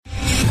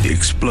The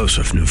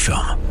explosive new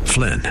film,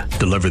 Flynn,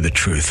 deliver the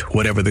truth,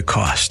 whatever the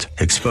cost,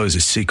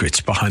 exposes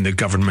secrets behind the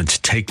government's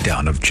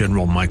takedown of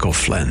General Michael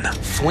Flynn.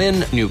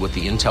 Flynn knew what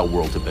the intel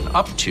world had been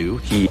up to.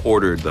 He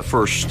ordered the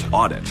first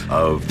audit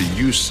of the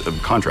use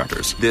of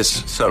contractors.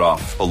 This set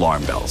off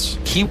alarm bells.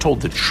 He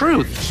told the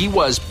truth. He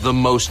was the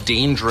most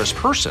dangerous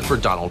person for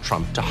Donald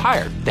Trump to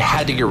hire. They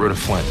had to get rid of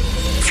Flynn.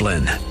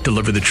 Flynn,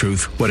 deliver the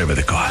truth, whatever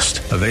the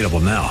cost. Available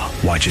now.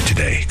 Watch it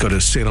today. Go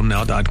to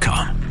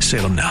salemnow.com.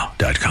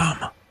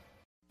 salemnow.com.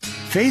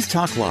 Faith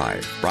Talk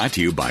Live, brought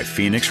to you by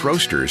Phoenix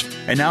Roasters.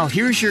 And now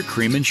here's your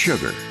cream and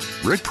sugar,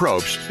 Rick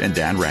Probst and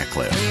Dan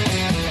Ratcliffe.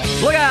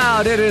 Look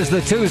out! It is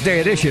the Tuesday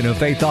edition of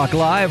Faith Talk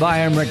Live. I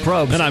am Rick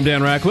Probst. And I'm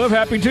Dan Ratcliffe.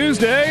 Happy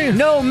Tuesday.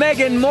 No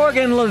Megan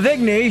Morgan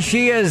Lavigny.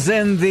 She is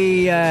in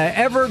the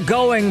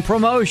ever-going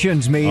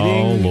promotions meeting.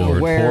 Oh,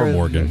 Lord. Where Poor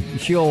Morgan.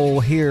 She'll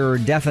hear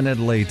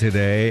definitely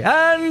today.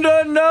 And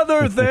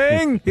another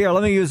thing. Here,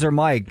 let me use her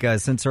mic,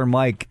 since her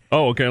mic...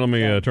 Oh, okay. Let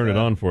me turn it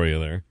on for you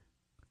there.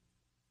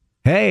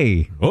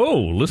 Hey. Oh,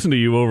 listen to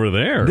you over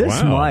there.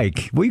 This wow.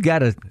 mic, we got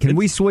to... Can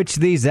we switch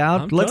these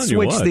out? Let's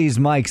switch these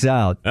mics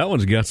out. That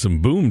one's got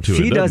some boom to it,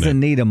 She doesn't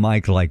need a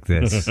mic like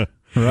this,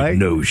 right?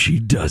 No, she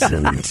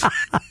doesn't.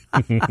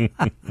 Wow.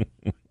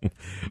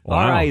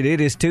 All right,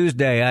 it is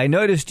Tuesday. I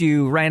noticed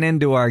you ran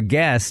into our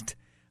guest,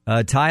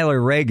 Tyler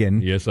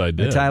Reagan. Yes, I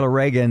did. Tyler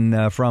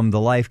Reagan from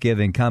the Life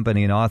Giving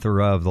Company and author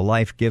of The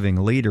Life Giving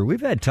Leader. We've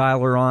had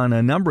Tyler on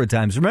a number of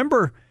times.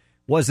 Remember,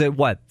 was it,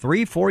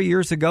 3-4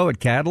 years ago at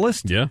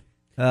Catalyst? Yeah.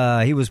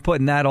 He was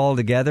putting that all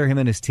together, him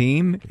and his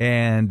team,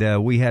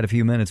 and we had a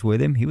few minutes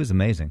with him. He was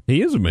amazing.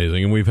 He is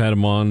amazing, and we've had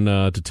him on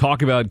to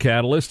talk about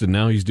Catalyst, and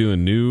now he's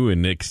doing new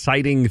and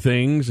exciting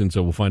things, and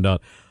so we'll find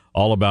out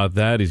all about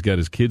that. He's got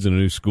his kids in a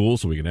new school,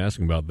 so we can ask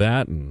him about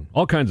that and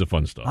all kinds of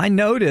fun stuff. I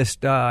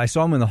noticed, I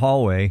saw him in the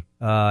hallway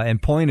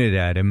and pointed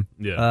at him.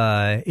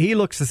 Yeah. He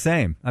looks the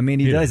same. I mean,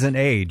 he doesn't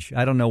age.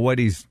 I don't know what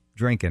he's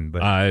drinking.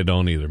 But I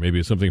don't either. Maybe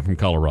it's something from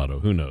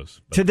Colorado. Who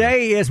knows? But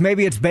today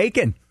maybe it's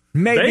bacon.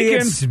 Maybe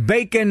it's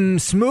bacon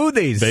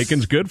smoothies.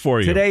 Bacon's good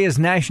for you. Today is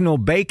National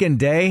Bacon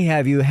Day.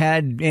 Have you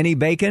had any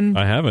bacon?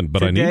 I haven't, but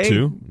today? I need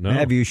to. No.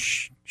 Have you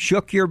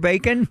shook your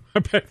bacon?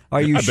 Are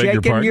you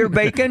shaking your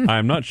bacon?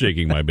 I'm not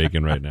shaking my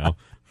bacon right now.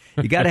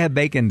 You got to have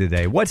bacon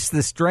today. What's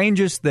the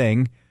strangest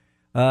thing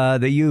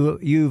that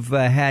you've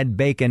had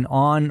bacon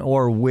on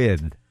or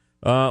with?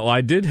 Well, I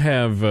did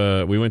have,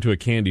 we went to a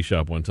candy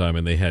shop one time,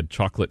 and they had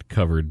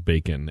chocolate-covered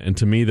bacon, and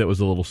to me that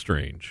was a little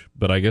strange.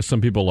 But I guess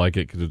some people like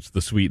it because it's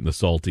the sweet and the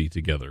salty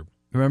together.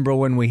 Remember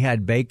when we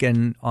had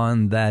bacon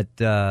on that,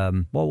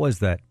 what was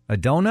that, a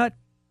donut?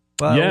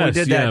 Well, yes, we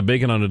did that.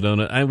 Bacon on a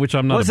donut, which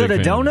I'm not a big fan. Was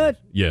it a donut?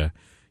 Yeah.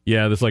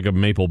 Yeah, that's like a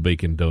maple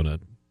bacon donut.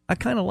 I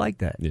kind of like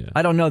that. Yeah.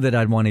 I don't know that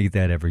I'd want to eat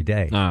that every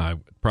day. I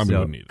probably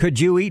wouldn't eat it. Could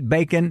you eat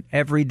bacon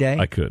every day?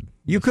 I could.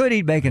 You could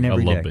eat bacon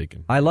every day. I love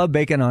bacon. I love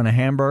bacon on a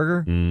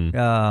hamburger,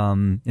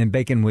 and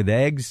bacon with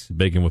eggs.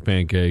 Bacon with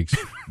pancakes,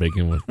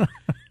 bacon with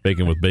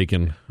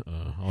bacon,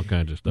 all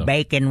kinds of stuff.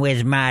 Bacon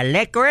with my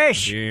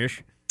licorice.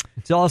 Yes.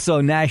 It's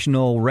also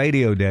National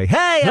Radio Day.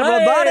 Hey,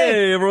 everybody!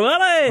 Hey,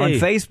 everybody! On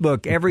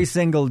Facebook, every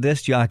single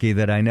disc jockey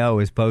that I know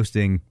is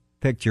posting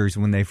pictures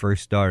when they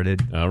first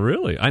started. Oh,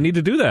 really? I need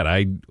to do that.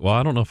 I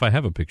don't know if I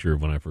have a picture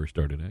of when I first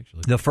started,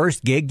 actually. The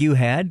first gig you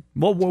had?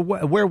 Well,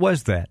 where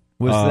was that?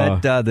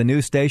 Was that the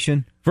news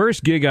station?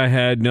 First gig I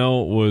had,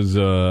 was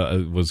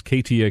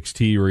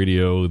KTXT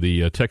Radio,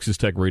 the Texas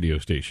Tech radio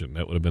station.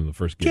 That would have been the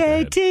first gig I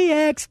had.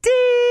 KTXT!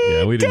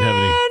 Yeah, we didn't have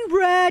any.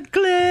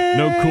 Radcliffe!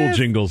 No cool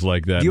jingles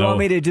like that. Do you want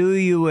me to do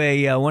you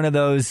a one of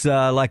those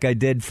like I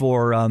did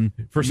for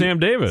Sam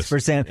Davis? For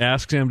Sam.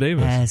 Ask Sam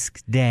Davis.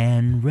 Ask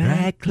Dan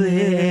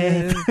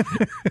Radcliffe.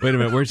 Wait a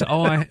minute. Where's?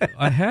 Oh,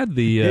 I had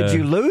the. Did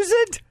you lose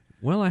it?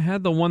 Well, I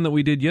had the one that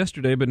we did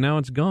yesterday, but now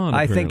it's gone.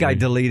 I think I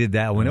deleted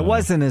that one. It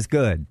wasn't as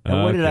good.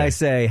 What did I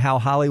say? How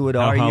Hollywood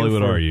are you? How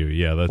Hollywood are you?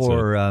 Yeah, that's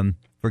it.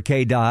 For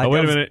K-Dot. Oh,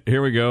 wait a minute.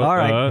 Here we go. All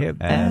right.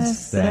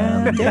 Ask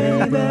Sam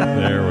Davis.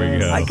 There we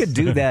go. I could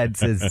do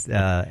that as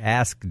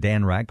Ask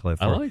Dan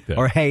Ratcliffe. I like that.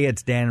 Or Hey,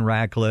 it's Dan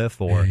Ratcliffe.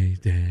 Or Hey,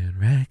 Dan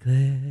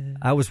Ratcliffe.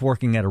 I was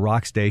working at a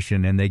rock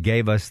station, and they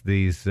gave us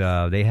these.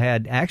 They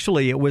had,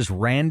 actually, it was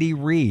Randy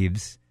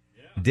Reeves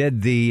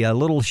did the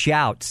little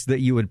shouts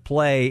that you would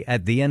play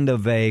at the end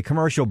of a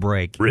commercial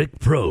break. Rick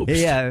Probst.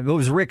 Yeah, it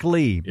was Rick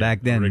Lee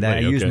back then. Rick Lee, I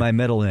used my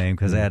middle name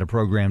because I had a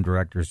program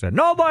director who said,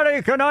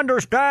 "Nobody can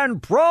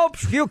understand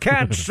Probst. You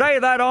can't say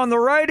that on the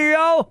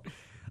radio."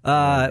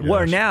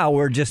 Where now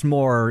we're just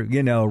more,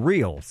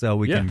 real, so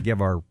we can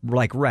give our,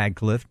 like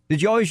Radcliffe.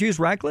 Did you always use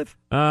Radcliffe?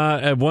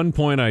 At one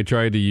point, I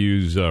tried to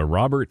use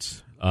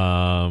Roberts.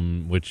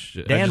 Which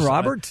Dan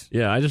Roberts?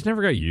 I just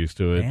never got used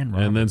to it.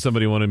 And then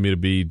somebody wanted me to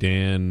be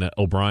Dan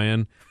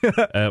O'Brien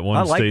at one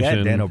I like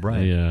station. That, Dan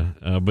O'Brien.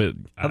 Yeah, but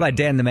how about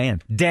Dan the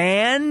Man?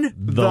 Dan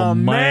the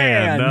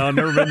Man. No, I've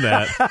never been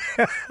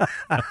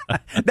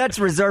that. That's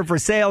reserved for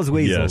sales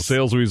weasels. Yeah,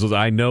 sales weasels.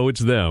 I know it's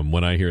them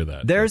when I hear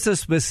that. There's a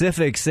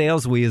specific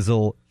sales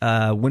weasel.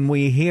 When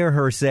we hear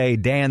her say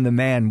Dan the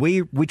Man,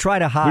 we try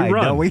to hide. We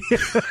run. Don't we?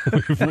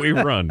 We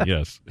run.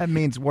 Yes, that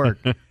means work.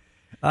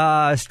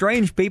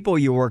 Strange people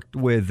you worked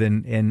with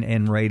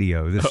in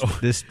radio.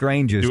 The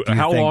strangest.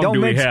 How long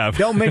do we have?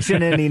 Don't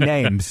mention any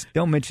names.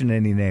 Don't mention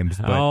any names.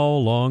 But how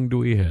long do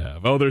we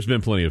have? Oh, there's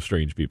been plenty of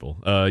strange people.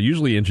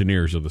 Usually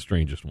engineers are the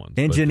strangest ones.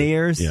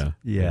 Engineers?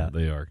 Yeah,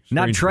 they are.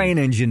 Not train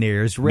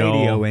engineers,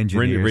 radio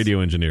engineers. Radio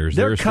engineers.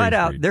 They're cut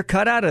out. They're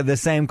cut out of the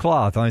same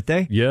cloth, aren't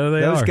they? Yeah, they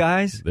are. Those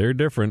guys? They're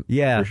different.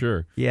 Yeah, for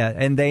sure. Yeah,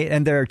 and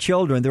their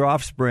children, their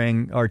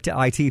offspring, are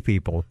IT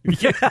people.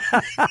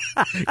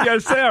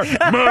 Yes, they are.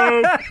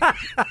 Move.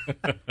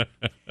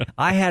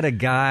 I had a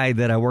guy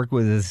that I worked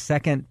with at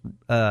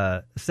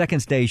the second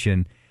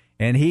station,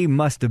 and he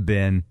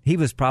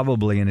was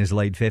probably in his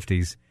late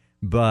 50s,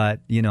 but,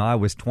 I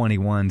was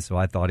 21, so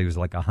I thought he was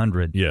like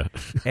 100. Yeah.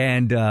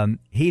 And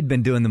he'd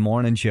been doing the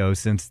morning show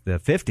since the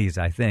 50s,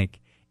 I think,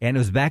 and it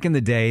was back in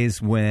the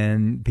days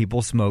when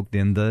people smoked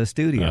in the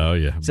studio. Oh,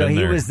 yeah. So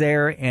he was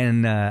there,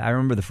 and I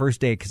remember the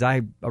first day, because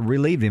I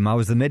relieved him. I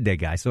was the midday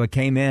guy, so I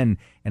came in,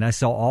 and I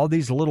saw all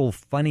these little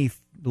funny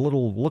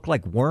look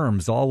like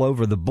worms all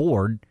over the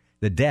board,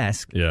 the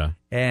desk. Yeah.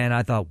 And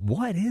I thought,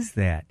 what is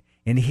that?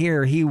 And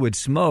here he would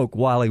smoke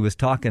while he was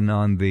talking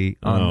on the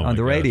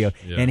radio.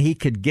 Yeah. And he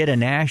could get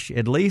an ash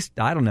at least,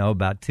 I don't know,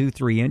 about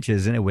 2-3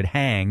 inches, and it would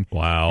hang.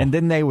 Wow. And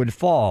then they would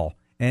fall.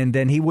 And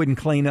then he wouldn't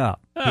clean up.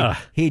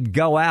 He'd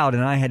go out,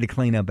 and I had to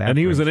clean up after. And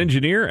he was an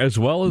engineer as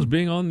well as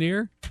being on the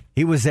air?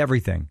 He was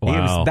everything. Wow. He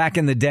was, back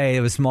in the day,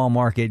 it was small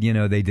market.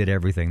 They did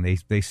everything.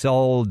 They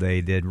sold, they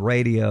did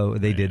radio,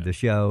 they did the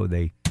show,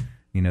 they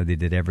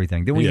did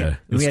everything. The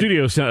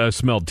studio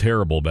smelled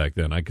terrible back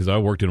then because I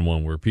worked in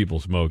one where people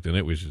smoked, and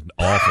it was just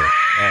awful.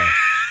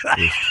 It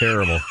was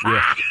terrible.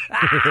 Yeah.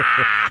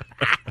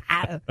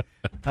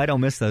 I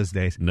don't miss those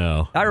days.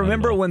 No. I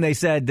remember when they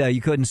said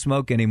you couldn't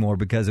smoke anymore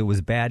because it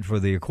was bad for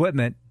the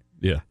equipment.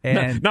 Yeah.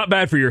 And not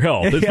bad for your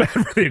health. It's bad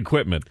for the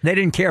equipment. They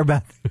didn't care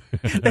about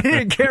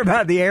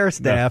the air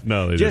staff.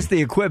 No, they just didn't.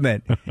 the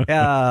equipment.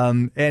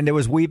 And there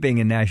was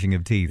weeping and gnashing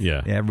of teeth.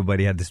 Yeah.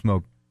 Everybody had to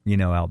smoke,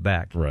 out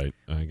back. Right.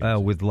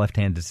 With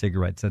left-handed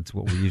cigarettes. That's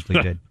what we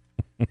usually did.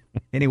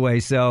 Anyway,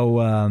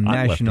 so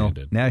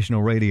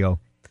National Radio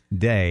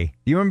Day.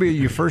 Do you remember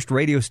your first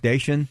radio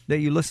station that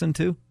you listened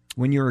to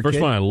when you were a kid?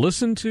 First one I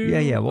listened to?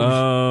 Yeah. What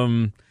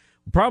was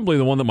probably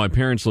the one that my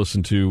parents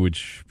listened to,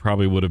 which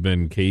probably would have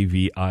been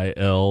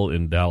KVIL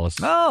in Dallas,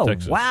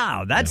 Texas.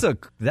 Wow,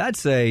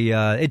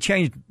 it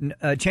changed.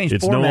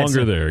 It's no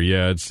longer there.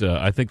 Yeah, it's.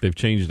 I think they've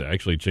changed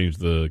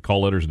the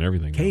call letters and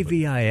everything.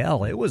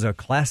 KVIL. It was a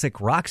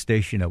classic rock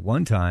station at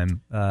one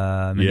time.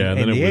 And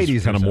then it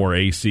was kind of more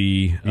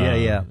AC.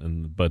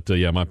 But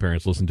my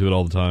parents listened to it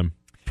all the time.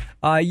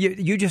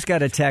 You just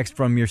got a text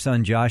from your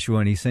son Joshua,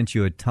 and he sent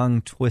you a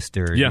tongue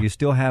twister. Yeah. Do you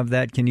still have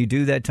that? Can you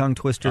do that tongue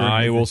twister?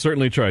 I will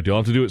certainly try to. I'll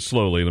have to do it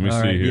slowly. Let me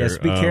see here. Yes,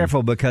 be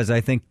careful, because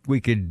I think we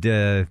could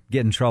get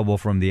in trouble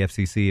from the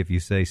FCC if you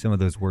say some of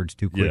those words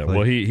too quickly. Yeah,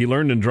 well, he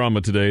learned in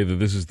drama today that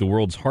this is the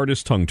world's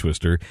hardest tongue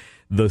twister.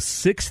 The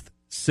sixth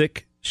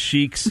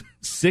sheep's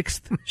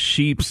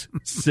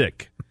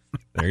sick.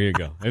 There you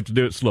go. I have to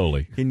do it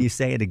slowly. Can you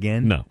say it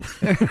again? No.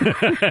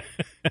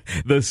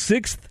 The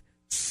sixth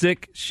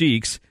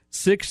sheep's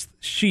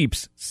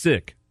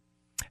sick.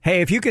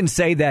 Hey, if you can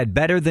say that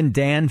better than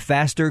Dan,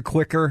 faster,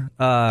 quicker,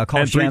 call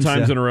and three Shamsa.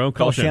 times in a row.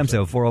 Call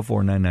Shamsa,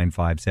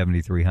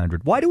 404-995-7300.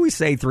 Why do we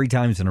say 3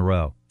 times in a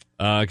row?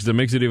 Because it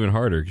makes it even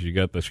harder, because you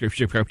got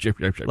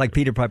the... Like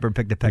Peter Piper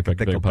picked a peck of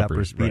pickled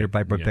peppers. Peter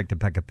Piper picked a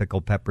peck of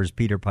pickled peppers.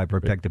 Peter Piper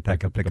picked a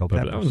peck of pickled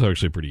peppers. That was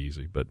actually pretty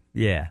easy, but...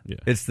 Yeah.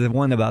 It's the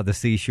one about the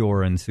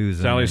seashore and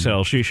Susan. Sally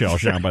sells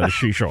seashells down by the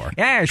seashore.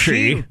 Yeah,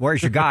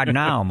 where's your God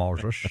now,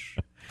 Moses?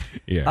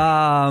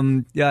 Yeah.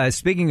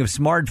 Speaking of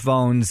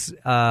smartphones,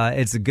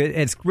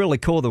 it's really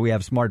cool that we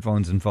have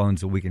smartphones and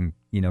phones that we can,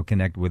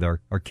 connect with our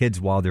kids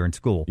while they're in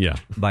school. Yeah.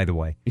 By the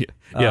way.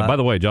 Yeah. By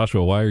the way,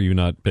 Joshua, why are you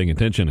not paying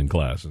attention in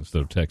class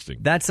instead of texting?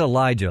 That's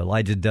Elijah.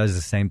 Elijah does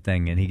the same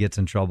thing, and he gets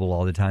in trouble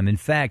all the time. In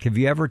fact, have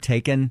you ever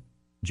taken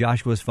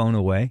Joshua's phone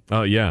away?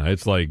 Oh, yeah.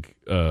 It's like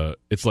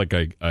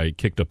I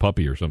kicked a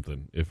puppy or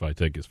something if I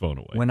take his phone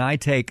away. When I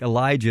take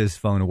Elijah's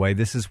phone away,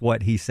 this is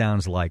what he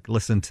sounds like.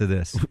 Listen to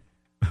this.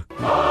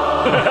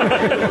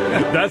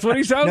 That's what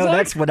he sounds like? No,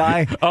 that's what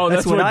I. Oh,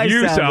 that's what I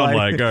you sound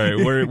like. All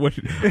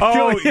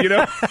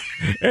right.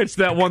 It's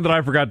that one that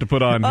I forgot to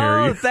put on here.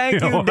 Oh, thank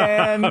you,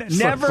 Dan.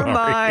 Never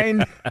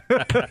mind.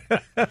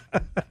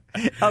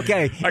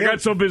 Okay. I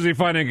got so busy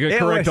finding a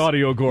correct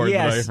audio cord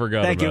that I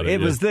forgot thank about you. it.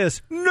 It was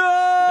this. No!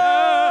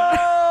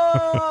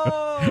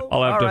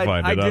 I'll have to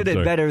find it. I did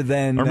it better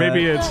than... Or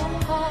maybe it's...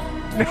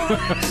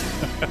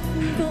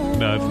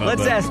 No, it's not.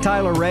 Let's ask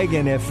Tyler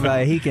Reagan if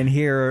he can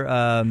hear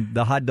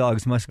The Hot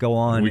Dogs Must Go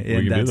On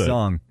in that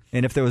song.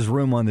 And if there was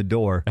room on the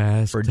door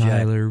for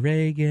Tyler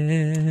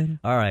Reagan.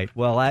 All right.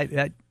 Well,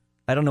 I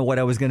don't know what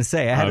I was going to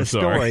say. I had a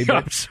story. But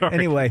I'm sorry.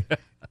 Anyway,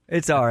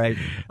 it's all right.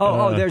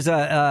 There's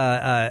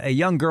a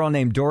young girl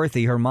named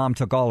Dorothy. Her mom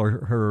took all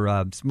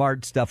her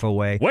smart stuff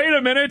away. Wait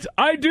a minute.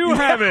 I do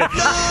have it.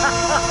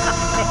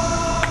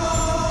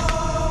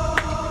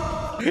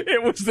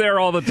 It was there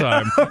all the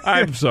time.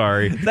 I'm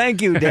sorry.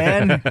 Thank you,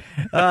 Dan.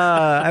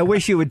 I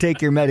wish you would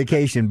take your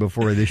medication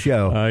before the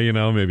show.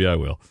 Maybe I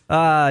will.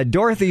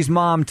 Dorothy's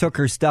mom took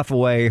her stuff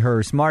away, her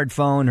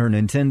smartphone, her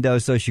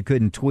Nintendo, so she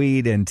couldn't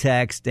tweet and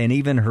text, and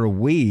even her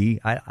Wii.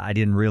 I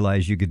didn't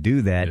realize you could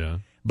do that. Yeah.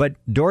 But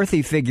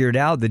Dorothy figured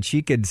out that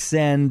she could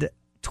send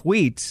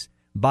tweets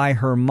by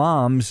her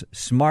mom's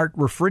smart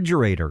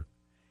refrigerator.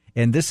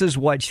 And this is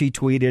what she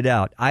tweeted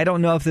out. I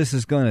don't know if this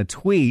is going to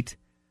tweet.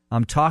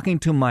 I'm talking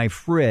to my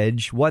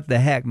fridge. What the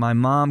heck? My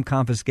mom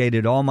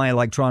confiscated all my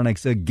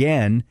electronics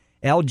again.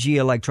 LG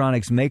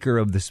Electronics, maker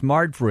of the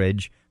smart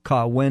fridge,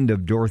 caught wind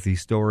of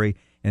Dorothy's story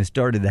and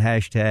started the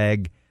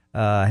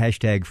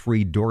hashtag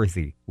Free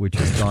Dorothy, which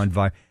has gone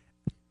viral.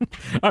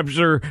 I'm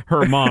sure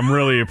her mom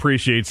really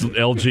appreciates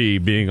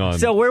LG being on.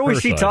 So where was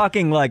her she side.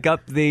 talking? Like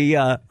up the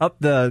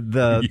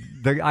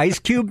ice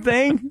cube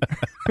thing?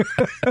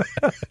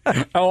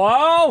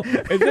 Hello?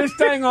 Is this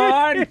thing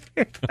on?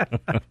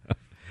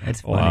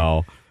 That's funny.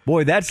 Wow.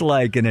 Boy, that's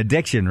like an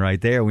addiction right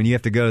there when you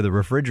have to go to the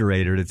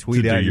refrigerator to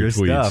tweet out your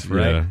tweets. stuff,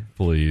 right? Yeah,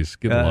 please.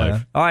 Get a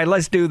life. All right,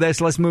 let's do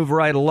this. Let's move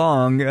right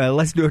along.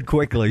 Let's do it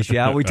quickly,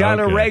 shall we?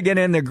 Tyler Okay. Reagan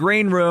in the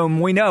green room.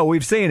 We know.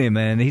 We've seen him,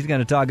 and he's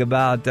going to talk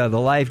about the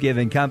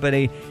Life-Giving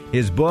Company,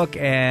 his book,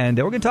 and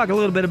we're going to talk a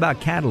little bit about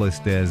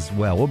Catalyst as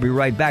well. We'll be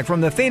right back from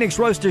the Phoenix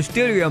Roaster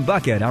Studio in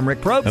Buckhead. I'm Rick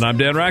Probst. And I'm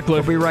Dan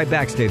Ratcliffe. We'll be right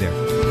back. Stay there.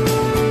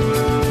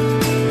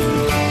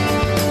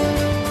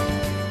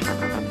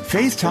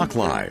 Faith Talk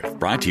Live,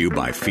 brought to you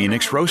by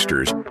Phoenix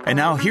Roasters. And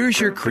now here's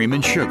your cream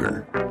and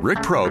sugar, Rick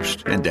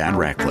Probst and Dan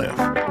Ratcliffe.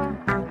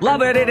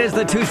 Love it. It is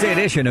the Tuesday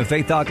edition of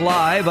Faith Talk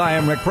Live. I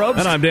am Rick Probst.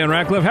 And I'm Dan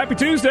Ratcliffe. Happy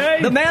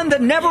Tuesday. The man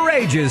that never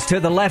ages to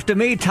the left of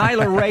me,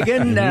 Tyler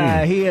Reagan.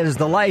 He is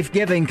the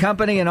Life-Giving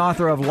Company and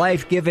author of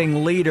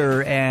Life-Giving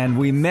Leader. And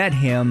we met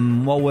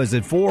him,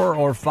 4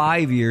 or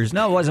 5 years?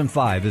 No, it wasn't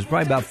 5. It was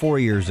probably about 4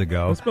 years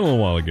ago. It's been a little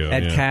while ago.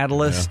 At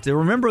Catalyst.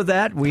 Remember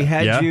that? We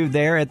had you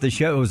there at the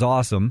show. It was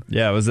awesome.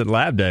 Yeah, it was at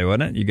Lab Day,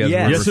 wasn't it? You guys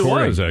Yes, were it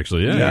recording. was,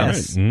 actually. Yeah.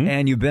 Yes. Right.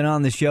 And you've been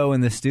on the show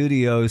in the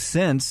studio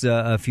since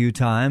a few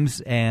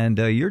times, and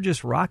you're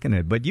just rocking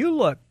it. But you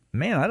look,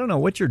 man, I don't know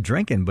what you're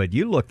drinking, but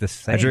you look the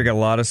same. I drink a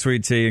lot of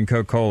sweet tea and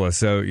Coca-Cola.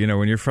 So,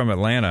 when you're from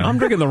Atlanta. I'm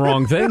drinking the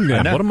wrong thing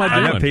then. What am I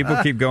doing? I know people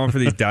keep going for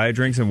these diet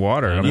drinks and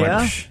water. And I'm Yeah?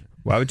 like, Psh,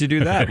 why would you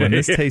do that when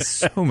this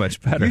tastes so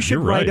much better? You should You're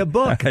write right. a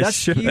book. I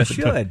You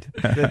should.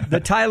 The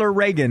Tyler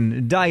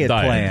Reagan diet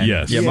plan.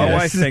 Yes. Yeah, my Yes.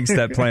 wife thinks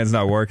that plan's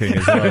not working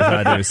as well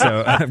as I do,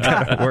 so I've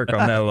got to work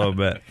on that a little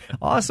bit.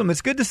 Awesome.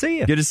 It's good to see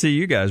you. Good to see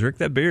you guys. Rick,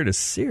 that beard is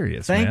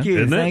serious, Thank man. you.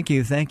 Isn't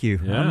it? Thank you.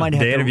 Yeah. I might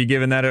have Dan, to... have you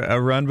given that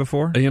a run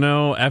before?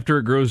 After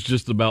it grows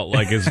just about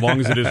like as long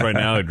as it is right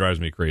now, it drives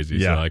me crazy.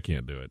 Yeah. So I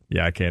can't do it.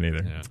 Yeah, I can't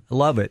either. Yeah.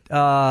 Love it.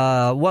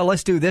 Well,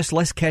 let's do this.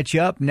 Let's catch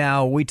up.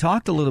 Now, we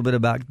talked a little bit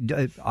about,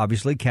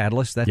 obviously, Catalyst.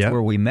 That's Yep.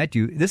 where we met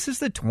you. This is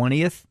the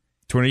 20th.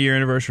 20-year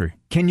anniversary.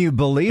 Can you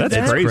believe That's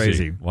that?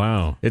 crazy.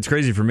 Wow. It's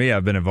crazy for me.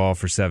 I've been involved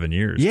for 7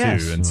 years,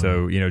 Yes. too. And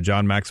so,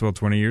 John Maxwell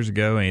 20 years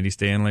ago, Andy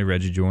Stanley,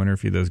 Reggie Joyner, a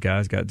few of those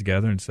guys got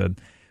together and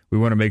said, we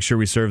want to make sure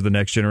we serve the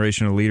next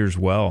generation of leaders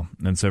well.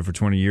 And so for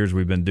 20 years,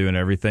 we've been doing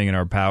everything in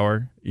our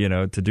power,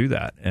 to do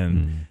that.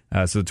 And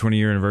so the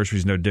 20-year anniversary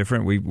is no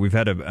different. We've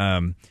had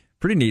a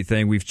pretty neat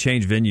thing. We've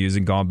changed venues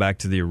and gone back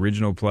to the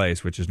original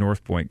place, which is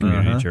North Point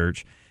Community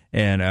Church.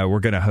 And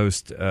we're going to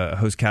host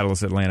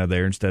Catalyst Atlanta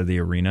there instead of the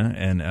arena.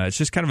 And it's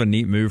just kind of a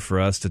neat move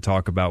for us to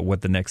talk about what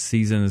the next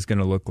season is going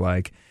to look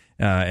like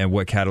and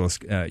what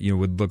Catalyst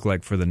would look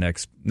like for the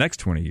next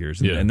 20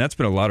 years. Yeah. And that's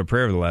been a lot of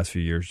prayer over the last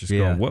few years, just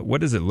going, what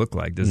does it look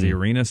like? Does the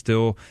arena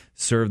still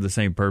serve the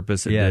same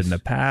purpose it did in the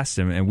past?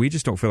 And we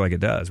just don't feel like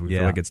it does. We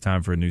feel like it's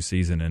time for a new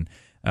season.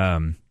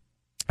 And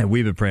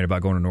we've been praying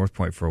about going to North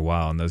Point for a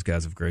while, and those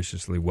guys have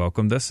graciously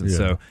welcomed us. And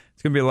so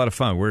it's going to be a lot of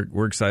fun.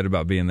 We're excited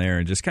about being there,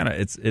 and just kind of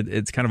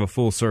it's kind of a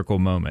full circle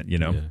moment,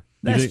 Yeah.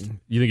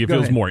 You think it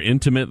feels more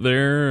intimate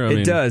there?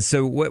 It does.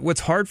 So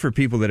what's hard for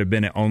people that have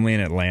been only in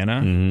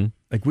Atlanta,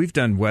 like we've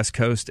done West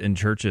Coast and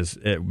churches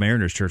at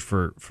Mariners Church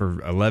for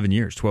 11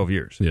 years, 12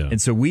 years. Yeah. And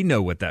so we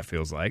know what that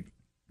feels like.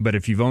 But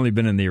if you've only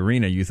been in the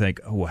arena, you think,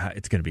 oh, well,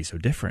 it's going to be so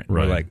different.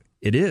 Right. We're like,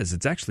 it is.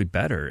 It's actually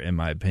better, in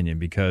my opinion,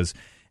 because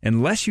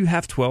unless you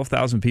have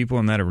 12,000 people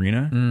in that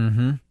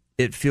arena,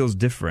 it feels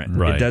different.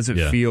 Right. It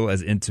doesn't feel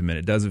as intimate.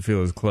 It doesn't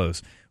feel as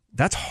close.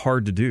 That's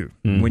hard to do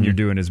when you're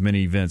doing as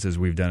many events as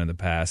we've done in the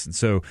past. And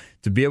so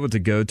to be able to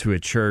go to a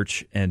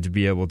church and to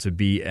be able to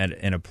be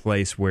in a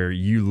place where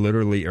you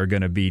literally are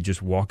going to be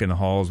just walking the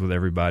halls with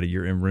everybody,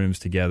 you're in rooms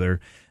together.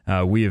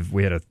 We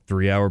had a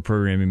 3-hour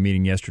programming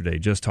meeting yesterday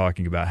just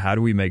talking about how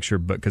do we make sure,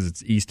 because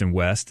it's East and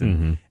West,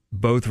 and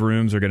both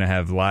rooms are going to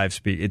have live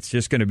speak. It's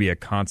just going to be a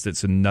constant,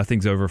 so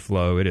nothing's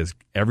overflow.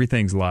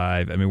 Everything's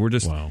live. I mean, we're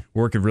just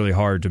working really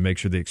hard to make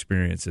sure the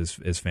experience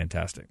is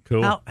fantastic.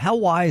 Cool. How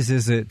wise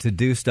is it to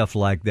do stuff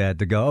like that,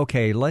 to go,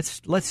 okay,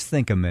 let's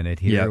think a minute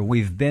here. Yep.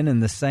 We've been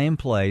in the same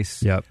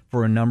place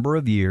for a number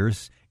of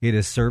years. It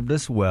has served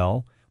us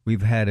well.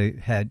 We've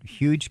had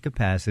huge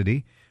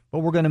capacity, but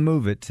we're going to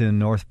move it to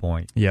North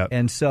Point. Yep.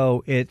 And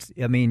so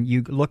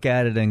you look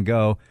at it and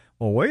go,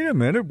 well, wait a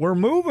minute, we're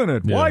moving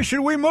it. Yeah. Why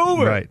should we move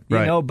it? Right.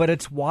 You know, but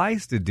it's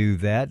wise to do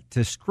that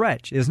to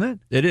stretch, isn't it?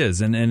 It is,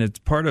 and it's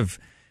part of,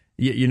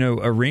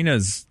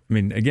 arenas. I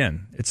mean,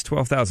 again, it's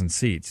 12,000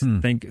 seats.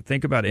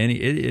 Think about it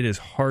is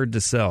hard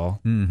to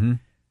sell, on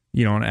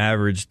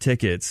average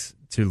tickets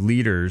to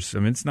leaders. I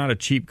mean, it's not a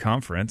cheap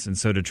conference, and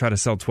so to try to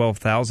sell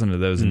 12,000 of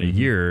those in a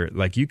year,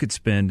 like you could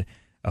spend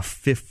a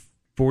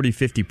 40,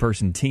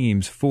 50-person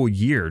teams full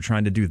year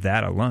trying to do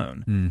that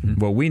alone.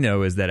 What we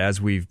know is that as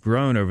we've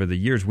grown over the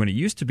years, when it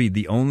used to be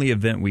the only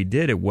event we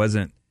did,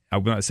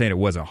 I'm not saying it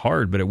wasn't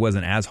hard, but it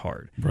wasn't as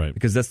hard. Right.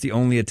 Because that's the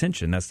only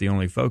attention, that's the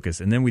only focus.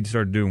 And then we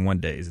started doing 1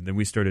 days, and then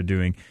we started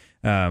doing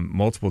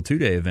multiple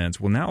 2-day events.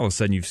 Well, now all of a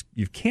sudden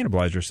you've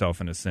cannibalized yourself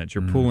in a sense.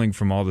 You're pulling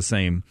from all the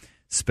same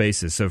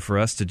spaces. So for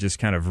us to just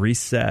kind of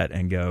reset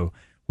and go,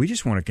 we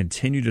just want to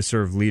continue to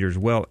serve leaders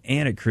well,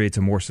 and it creates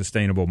a more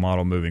sustainable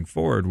model moving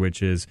forward,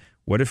 which is,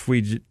 what if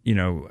we,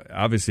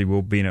 obviously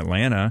we'll be in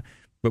Atlanta,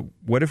 but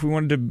what if we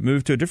wanted to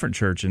move to a different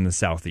church in the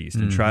Southeast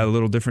and try a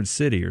little different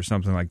city or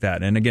something like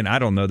that? And again, I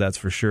don't know that's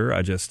for sure.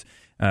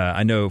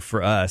 I know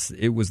for us,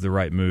 it was the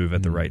right move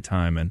at the right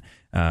time.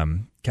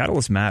 And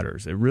Catalyst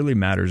matters. It really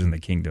matters in the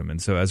kingdom.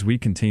 And so as we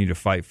continue to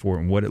fight for it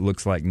and what it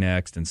looks like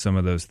next and some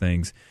of those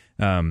things,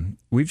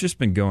 we've just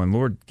been going,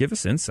 Lord, give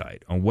us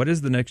insight on what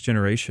is the next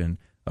generation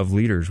of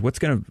leaders, what's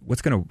going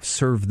to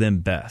serve them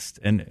best.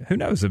 And who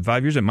knows, in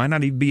 5 years, it might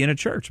not even be in a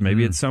church.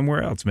 Maybe it's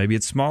somewhere else. Maybe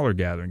it's smaller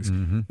gatherings.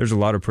 There's a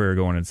lot of prayer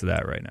going into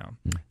that right now.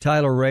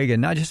 Tyler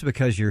Reagan, not just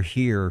because you're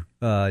here,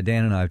 Dan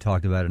and I have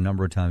talked about it a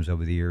number of times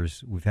over the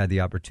years. We've had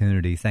the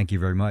opportunity, thank you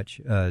very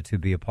much, to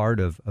be a part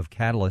of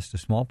Catalyst, a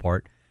small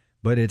part,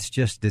 but it's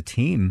just the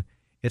team.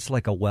 It's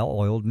like a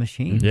well-oiled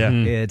machine. Yeah.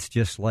 It's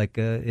just like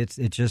it's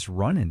just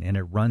running, and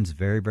it runs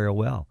very, very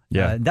well.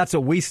 Yeah. That's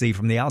what we see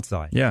from the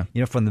outside. Yeah.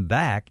 From the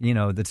back,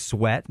 the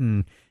sweat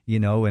and,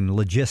 and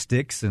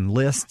logistics and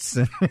lists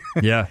and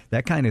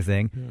that kind of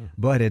thing. Yeah.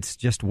 But it's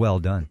just well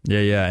done.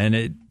 Yeah. And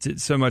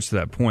it's so much to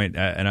that point.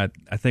 And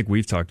I think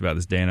we've talked about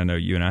this, Dan. I know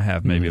you and I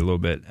have maybe a little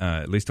bit,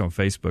 at least on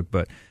Facebook.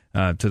 But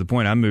to the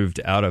point, I moved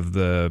out of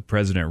the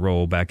president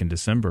role back in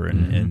December,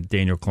 and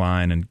Daniel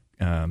Klein and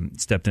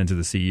stepped into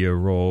the CEO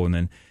role, and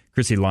then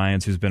Chrissy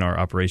Lyons, who's been our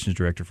operations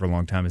director for a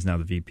long time, is now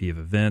the VP of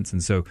events.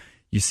 And so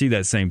you see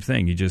that same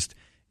thing.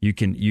 You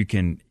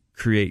can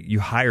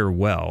hire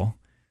well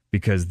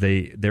because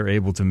they're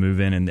able to move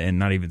in and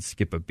not even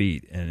skip a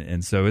beat.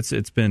 And so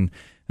it's been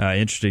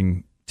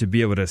interesting to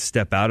be able to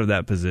step out of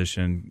that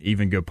position,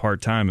 even go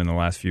part-time in the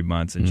last few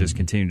months, and just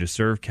continue to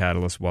serve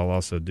Catalyst while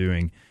also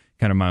doing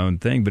kind of my own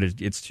thing. But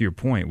it's to your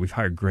point, we've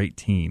hired a great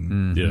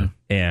team. Yeah.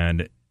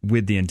 And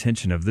with the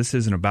intention of, this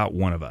isn't about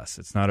one of us.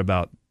 It's not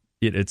about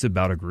it. It's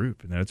about a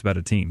group, and it's about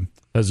a team.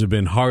 Has it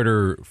been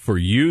harder for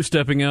you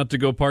stepping out to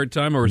go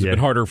part-time, or has it been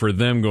harder for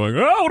them going,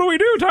 oh, what do we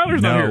do?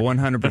 Tyler's not here. No,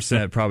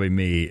 100% probably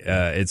me.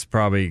 It's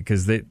probably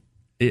because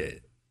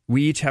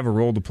we each have a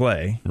role to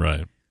play.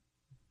 Right.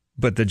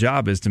 But the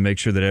job is to make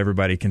sure that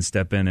everybody can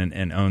step in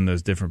and own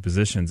those different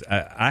positions.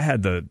 I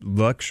had the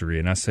luxury,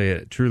 and I say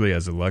it truly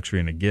as a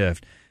luxury and a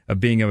gift, of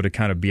being able to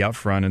kind of be out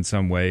front in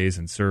some ways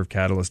and serve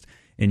Catalyst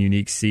in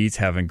unique seats,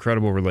 have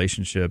incredible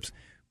relationships.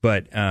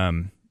 But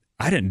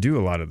I didn't do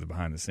a lot of the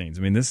behind the scenes.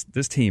 I mean,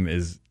 this team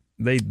is,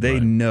 they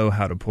know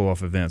how to pull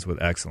off events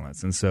with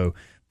excellence. And so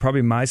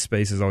probably my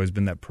space has always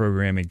been that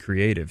programming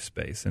creative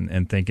space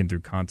and thinking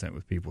through content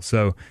with people.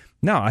 So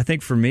no, I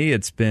think for me,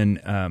 it's been,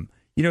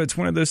 it's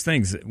one of those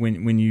things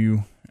when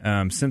you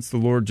sense the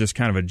Lord just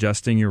kind of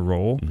adjusting your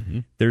role,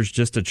 there's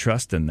just a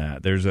trust in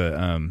that. There's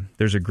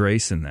a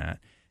grace in that.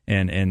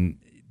 And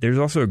there's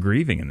also a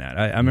grieving in that.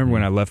 I remember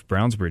when I left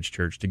Brownsbridge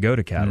Church to go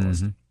to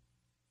Catalyst,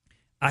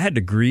 I had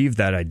to grieve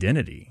that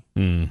identity.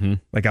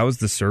 Like, I was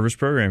the service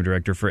program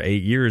director for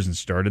 8 years and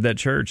started that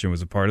church and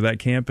was a part of that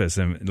campus.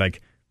 And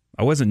like,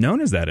 I wasn't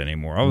known as that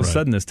anymore. All of a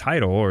sudden, this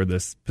title or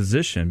this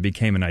position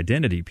became an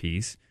identity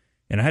piece,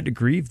 and I had to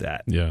grieve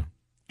that. Yeah.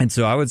 And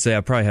so I would say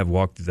I probably have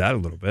walked through that a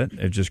little bit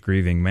of just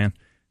grieving, man,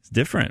 it's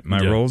different. My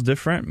role's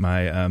different.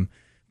 My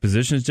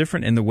position is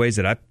different in the ways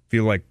that I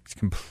feel like it's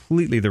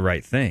completely the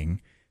right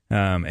thing.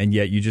 And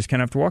yet you just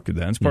kind of have to walk through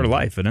that. It's part of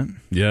life, isn't it?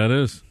 Yeah, it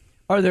is.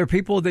 Are there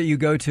people that you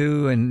go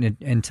to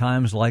in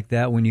times like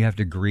that when you have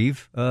to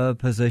grieve a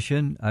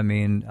position? I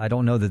mean, I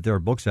don't know that there are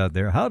books out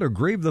there, How to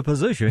Grieve the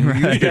Position you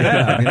used to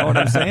have. You know what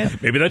I'm saying?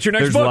 Maybe that's your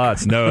next There's book.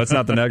 Lots. No, that's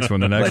not the next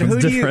one. The next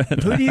one's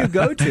different. Who do you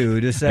go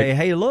to say,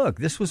 hey, look,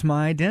 this was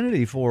my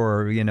identity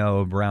for,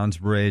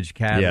 Brownsbridge,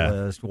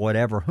 Catalyst,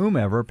 whatever,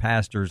 whomever,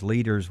 pastors,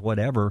 leaders,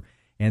 whatever,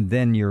 and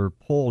then you're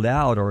pulled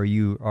out or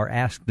you are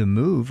asked to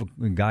move,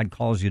 when God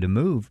calls you to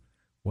move.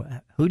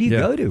 Who do you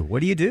go to? What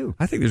do you do?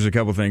 I think there's a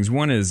couple things.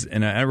 One is,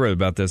 and I wrote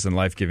about this in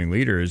Life-Giving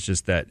Leader, is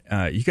just that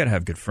you got to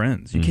have good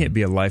friends. You can't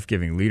be a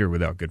life-giving leader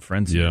without good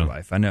friends in your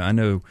life. I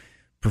know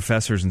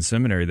professors in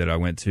seminary that I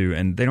went to,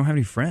 and they don't have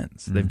any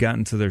friends. They've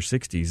gotten to their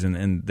 60s,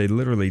 and they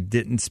literally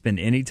didn't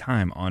spend any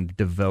time on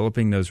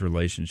developing those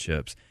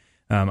relationships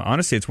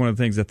honestly, it's one of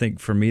the things I think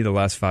for me the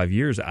last 5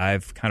 years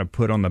I've kind of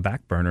put on the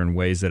back burner in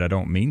ways that I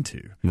don't mean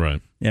to.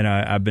 Right. And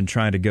I've been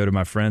trying to go to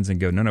my friends and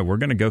go, no, we're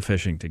going to go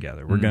fishing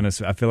together. We're going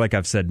to. I feel like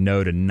I've said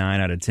no to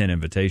 9 out of 10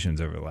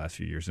 invitations over the last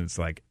few years, and it's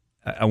like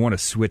I want to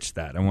switch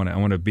that. I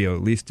want to be able to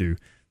at least do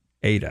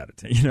 8 out of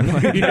 10. You know,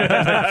 like, I'm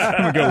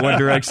gonna go one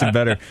direction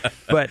better.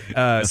 But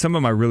some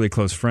of my really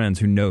close friends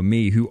who know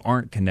me, who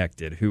aren't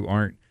connected, who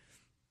aren't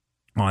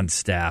on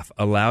staff,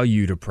 allow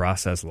you to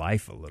process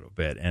life a little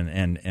bit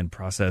and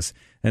process.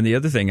 And the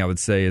other thing I would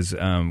say is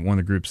one of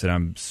the groups that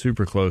I'm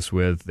super close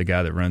with, the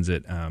guy that runs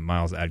it,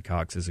 Miles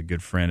Adcox, is a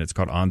good friend. It's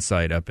called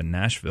Onsite up in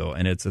Nashville,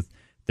 and it's a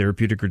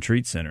therapeutic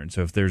retreat center. And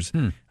so if there's,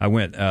 I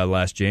went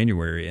last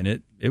January,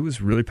 and it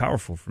was really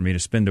powerful for me to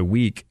spend a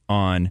week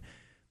on,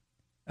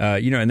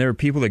 and there are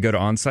people that go to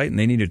Onsite and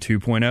they need a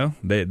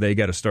 2.0. They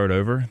got to start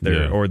over,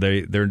 or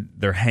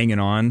they're hanging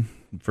on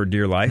for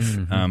dear life.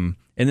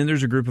 And then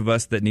there's a group of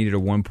us that needed a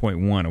 1.1,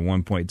 a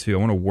 1.2. I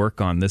want to work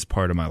on this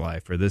part of my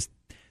life, or this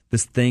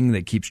thing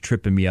that keeps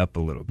tripping me up a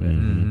little bit.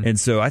 And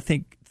so I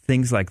think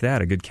things like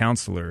that, a good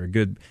counselor, a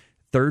good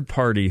third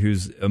party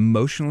who's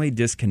emotionally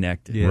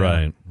disconnected,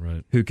 right,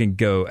 who can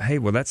go, hey,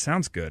 well, that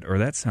sounds good, or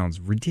that sounds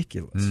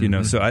ridiculous,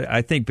 So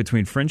I think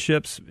between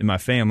friendships in my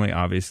family,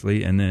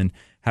 obviously, and then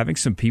having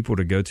some people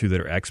to go to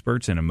that are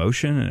experts in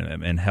emotion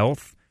and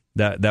health,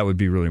 that would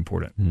be really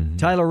important.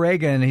 Tyler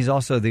Reagan, he's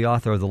also the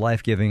author of The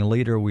Life-Giving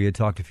Leader. We had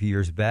talked a few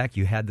years back.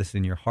 You had this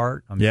in your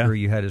heart. I'm sure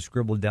you had it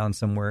scribbled down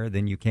somewhere.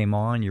 Then you came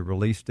on, you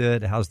released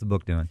it. How's the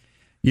book doing?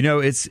 You know,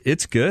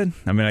 it's good.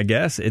 I mean, I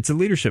guess it's a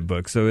leadership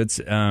book, so it's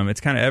kind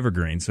of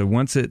evergreen. So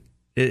once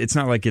it's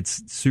not like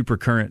it's super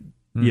current,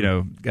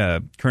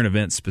 current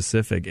event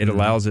specific. It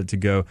allows it to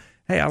go,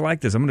 hey, I like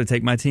this. I'm going to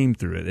take my team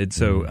through it. And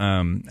so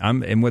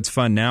and what's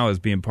fun now is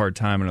being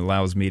part-time, and it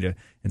allows me to,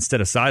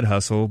 instead of side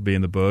hustle, being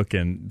the book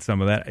and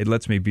some of that, it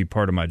lets me be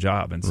part of my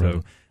job. And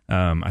so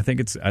I think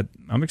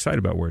I'm excited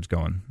about where it's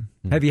going.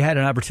 Have you had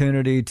an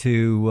opportunity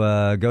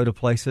to go to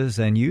places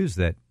and use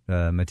that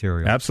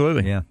material?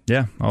 Absolutely.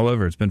 Yeah, all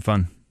over. It's been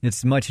fun.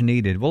 It's much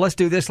needed. Well, let's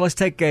do this. Let's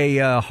take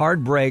a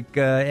hard break.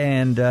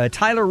 And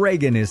Tyler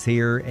Reagan is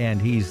here, and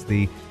he's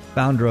the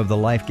founder of the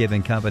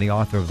Life-Giving Company,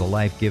 author of The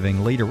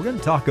Life-Giving Leader. We're going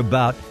to talk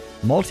about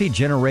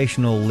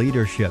multi-generational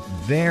leadership.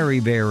 Very,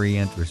 very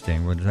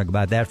interesting. We're going to talk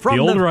about that. The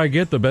older I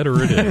get, the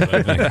better it is,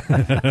 I think.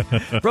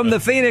 From the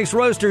Phoenix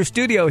Roasters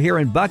studio here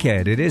in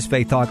Buckhead, it is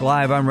Faith Talk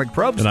Live. I'm Rick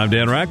Probst. And I'm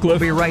Dan Ratcliffe. We'll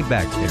be right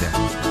back. Stay there.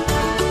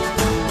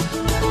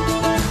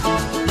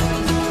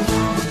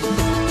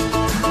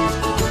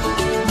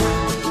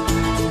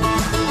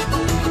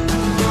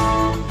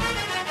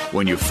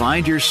 When you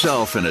find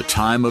yourself in a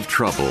time of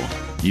trouble,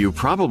 you've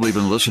probably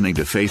been listening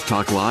to Faith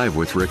Talk Live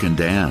with Rick and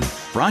Dan.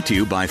 Brought to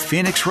you by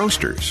Phoenix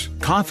Roasters,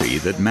 coffee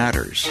that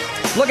matters.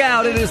 Look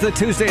out, it is the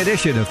Tuesday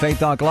edition of Faith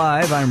Talk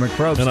Live. I'm Rick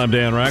Probst. And I'm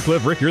Dan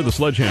Ratcliffe. Rick, you're the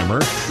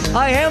sledgehammer.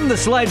 I am the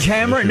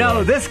sledgehammer.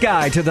 No, this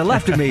guy to the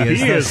left of me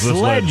is the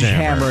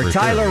sledgehammer.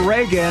 Tyler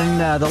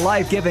Reagan, the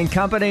Life-Giving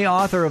Company,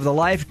 author of The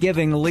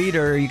Life-Giving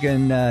Leader. You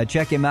can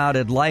check him out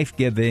at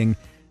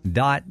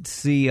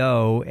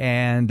lifegiving.co.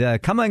 And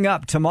coming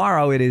up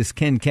tomorrow, it is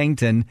Ken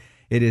Kington.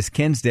 It is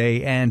Ken's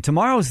Day, and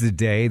tomorrow's the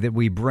day that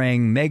we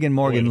bring Megan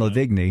Morgan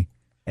Lavigny.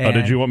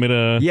 Did you want me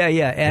to? Yeah.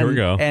 And, here we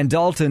go. And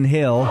Dalton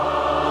Hill,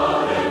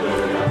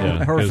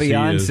 her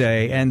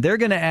fiance, and they're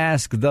going to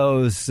ask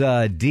those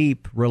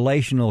deep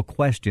relational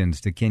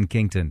questions to Ken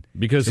Kington.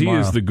 Because tomorrow.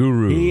 He is the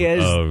guru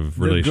of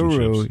relationships.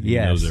 Guru, he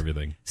knows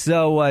everything.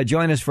 So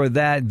join us for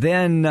that.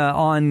 Then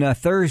on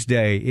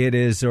Thursday, it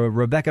is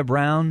Rebecca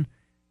Brown.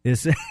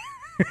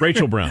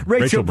 Rachel Brown.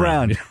 Rachel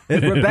Brown.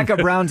 Rebecca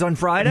Brown's on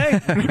Friday?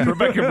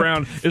 Rebecca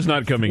Brown is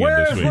not coming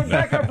Where's in this week.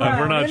 Rebecca Brown?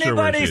 We're not sure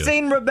where she is. Anybody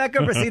seen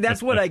Rebecca Brown? See,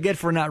 that's what I get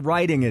for not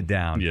writing it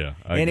down. Yeah.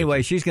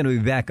 Anyway, she's going to be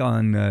back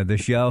on the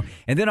show.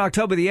 And then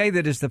October the 8th,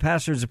 it is the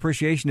Pastor's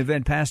Appreciation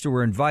Event. Pastor,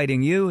 we're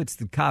inviting you. It's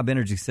the Cobb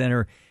Energy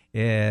Center.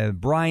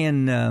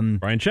 Brian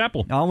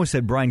Chappell. I almost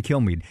said Brian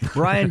Kilmeade.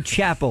 Brian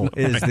Chappell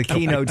is the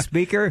keynote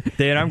speaker.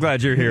 Dan, I'm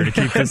glad you're here to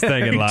keep this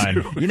thing in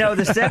line. You know,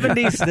 the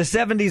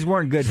 70s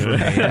weren't good for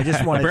me. I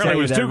just want to tell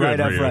you that right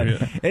up front.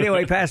 Yeah.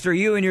 Anyway, Pastor,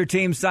 you and your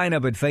team sign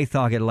up at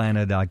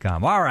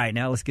faithtalkatlanta.com. All right,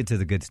 now let's get to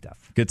the good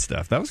stuff. Good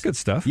stuff. That was good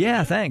stuff.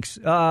 Yeah, thanks.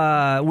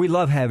 We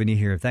love having you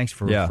here. Thanks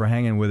for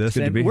hanging with us.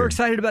 And we're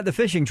excited about the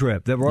fishing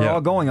trip that we're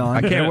all going on.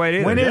 I can't wait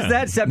either. When is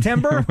that?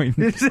 September?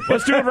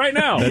 Let's do it right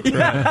now.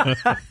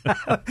 That's right.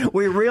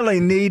 We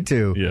really need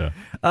to.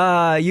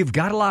 Yeah. You've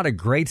got a lot of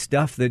great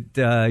stuff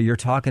that you're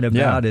talking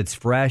about. It's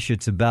fresh.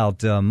 It's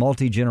about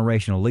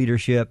multi-generational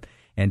leadership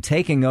and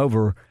taking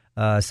over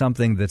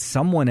something that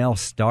someone else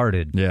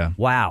started. Yeah.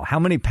 Wow. How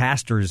many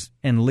pastors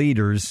and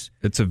leaders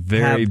It's a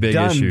very big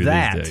issue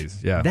these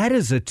days. Yeah. That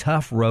is a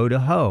tough row to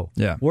hoe.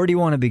 Yeah. Where do you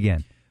want to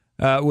begin?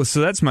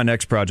 So that's my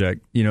next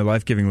project.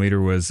 Life-Giving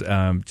Leader was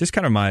just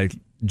kind of my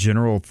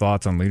general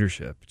thoughts on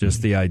leadership,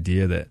 just the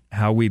idea that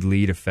how we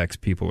lead affects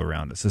people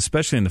around us,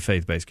 especially in the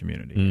faith-based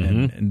community.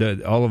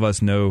 And all of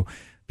us know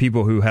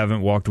people who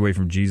haven't walked away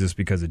from Jesus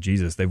because of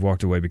Jesus. They've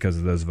walked away because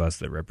of those of us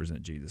that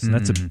represent Jesus. And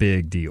that's a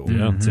big deal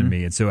to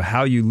me. And so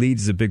how you lead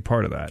is a big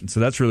part of that. And so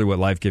that's really what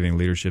life-giving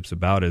leadership's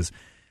about, is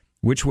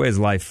which way is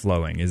life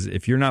flowing? Is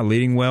if you're not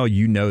leading well,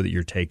 you know that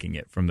you're taking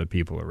it from the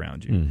people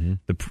around you.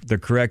 The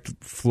correct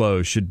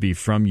flow should be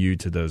from you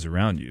to those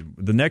around you.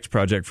 The next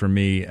project for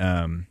me,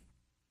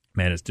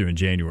 it's due in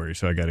January,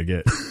 so I got to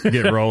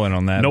get rolling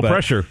on that. No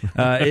pressure.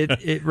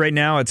 It right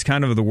now, it's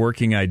kind of the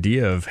working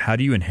idea of how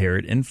do you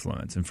inherit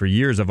influence? And for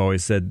years, I've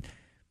always said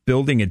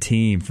building a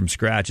team from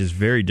scratch is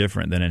very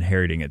different than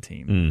inheriting a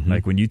team.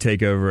 Like when you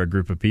take over a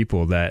group of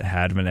people that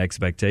had an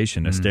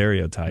expectation, a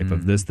stereotype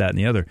of this, that, and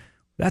the other,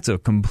 that's a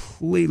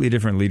completely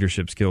different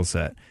leadership skill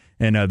set.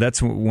 And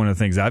that's one of the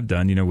things I've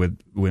done,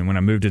 when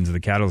I moved into the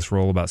Catalyst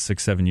role about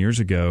 6-7 years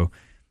ago.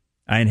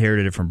 I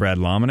inherited it from Brad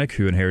Lomenick,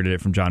 who inherited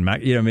it from John Mack.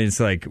 It's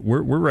like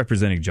we're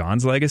representing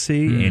John's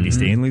legacy, Andy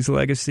Stanley's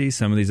legacy,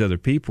 some of these other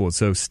people.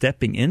 So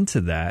stepping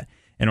into that,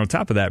 and on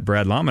top of that,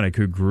 Brad Lomenick,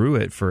 who grew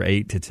it for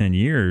 8 to 10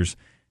 years,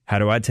 how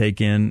do I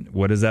take in?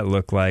 What does that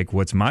look like?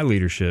 What's my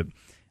leadership?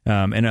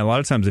 And a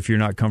lot of times, if you're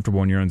not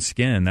comfortable in your own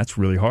skin, that's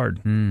really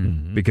hard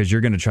because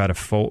you're going to try to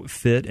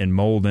fit and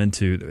mold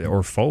into,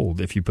 or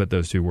fold, if you put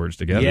those two words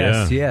together.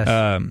 Yes.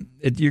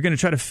 You're going to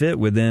try to fit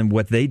within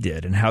what they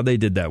did and how they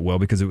did that well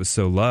because it was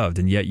so loved.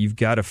 And yet you've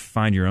got to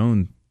find your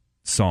own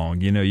song.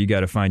 You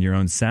got to find your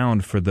own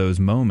sound for those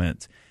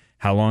moments.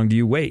 How long do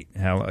you wait?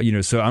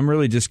 So I'm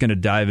really just going to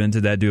dive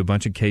into that, do a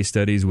bunch of case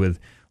studies with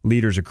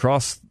leaders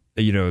across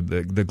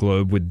the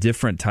globe with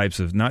different types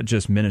of, not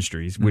just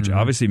ministries, which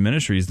obviously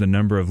ministry is the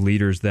number of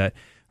leaders that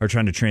are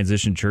trying to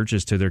transition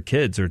churches to their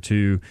kids or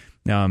to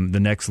the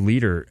next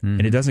leader,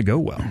 and it doesn't go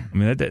well. I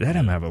mean, that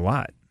doesn't have a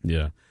lot.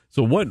 Yeah.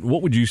 So what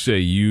would you say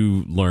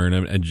you learned,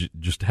 and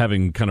just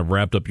having kind of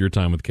wrapped up your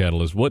time with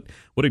Catalyst, what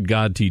did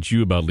God teach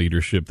you about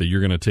leadership that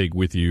you're going to take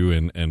with you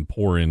and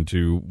pour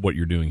into what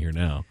you're doing here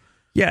now?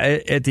 Yeah,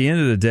 at the end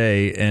of the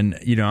day, and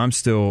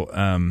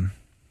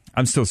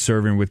I'm still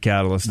serving with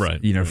Catalyst,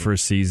 right, for a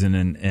season,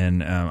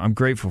 and I'm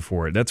grateful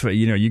for it. That's what,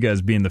 you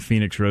guys being the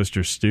Phoenix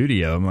Roasters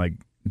studio, I'm like,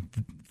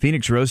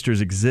 Phoenix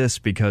Roasters exists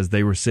because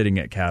they were sitting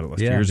at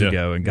Catalyst years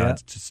ago, and God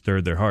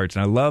stirred their hearts.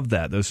 And I love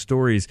that. Those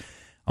stories,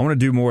 I want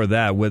to do more of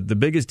that. What the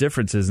biggest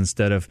difference is,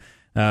 instead of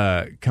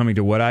coming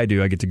to what I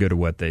do, I get to go to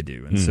what they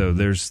do. And so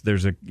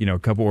there's a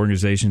couple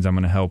organizations I'm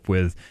going to help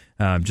with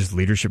just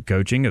leadership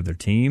coaching of their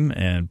team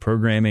and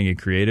programming and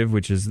creative,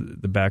 which is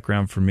the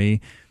background for me.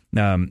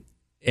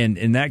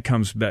 And that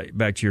comes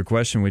back to your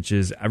question, which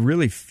is I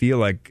really feel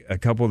like a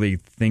couple of the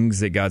things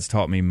that God's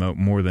taught me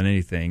more than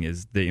anything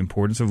is the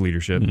importance of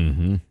leadership,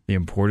 the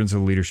importance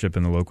of leadership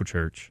in the local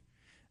church.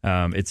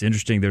 It's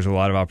interesting. There's a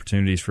lot of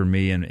opportunities for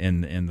me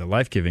in the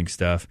life-giving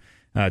stuff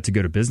to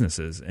go to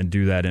businesses and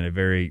do that in a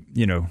very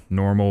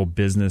normal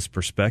business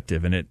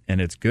perspective,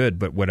 and it's good.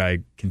 But what I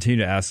continue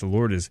to ask the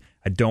Lord is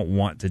I don't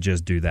want to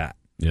just do that.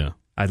 Yeah.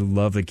 I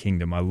love the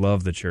kingdom. I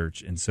love the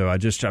church. And so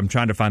I'm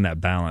trying to find that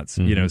balance,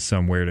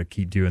 somewhere to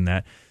keep doing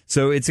that.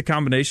 So it's a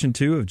combination,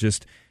 too, of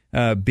just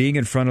being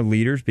in front of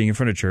leaders, being in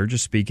front of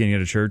churches, speaking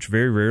at a church.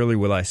 Very rarely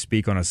will I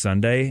speak on a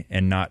Sunday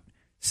and not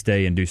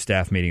stay and do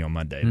staff meeting on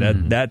Monday.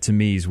 That to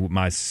me is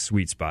my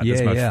sweet spot.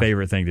 That's my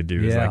favorite thing to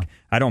do. Is like,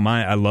 I don't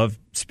mind. I love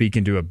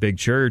speaking to a big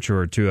church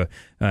or to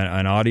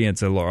an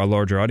audience, a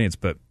larger audience.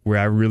 But where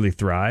I really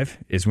thrive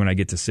is when I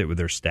get to sit with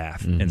their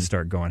staff and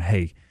start going,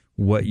 hey,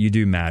 what you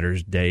do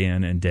matters day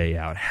in and day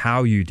out.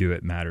 How you do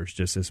it matters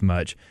just as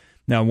much.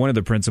 Now, one of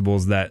the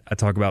principles that I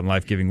talk about in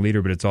Life Giving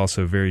Leader, but it's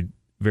also very,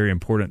 very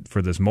important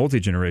for this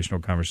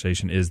multi-generational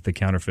conversation, is the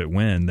counterfeit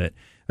win, that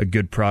a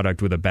good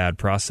product with a bad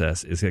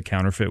process is a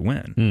counterfeit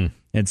win.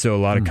 And so a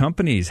lot of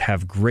companies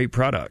have great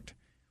product,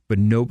 but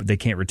they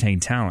can't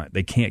retain talent.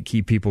 They can't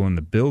keep people in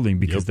the building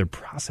because their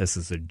process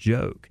is a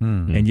joke.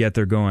 And yet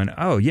they're going,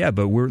 oh, yeah,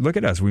 but look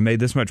at us. We made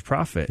this much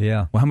profit.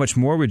 Yeah. Well, how much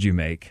more would you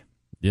make?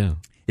 Yeah.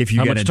 If you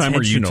How get much time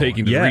are you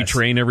taking to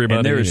retrain everybody?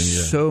 And there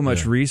is so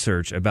much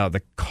research about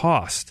the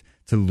cost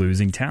to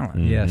losing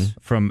talent. Yes.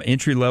 From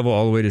entry level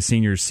all the way to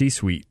senior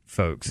C-suite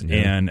folks. Yeah.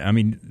 And I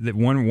mean,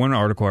 one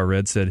article I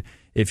read said,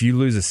 if you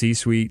lose a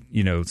C-suite,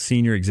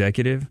 senior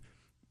executive,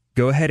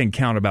 go ahead and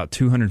count about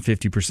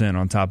 250%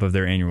 on top of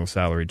their annual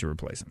salary to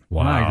replace them.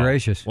 Wow. My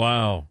gracious.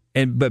 Wow.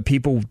 But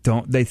people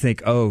don't, they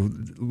think,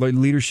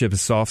 leadership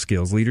is soft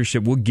skills.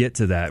 Leadership, we'll get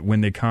to that.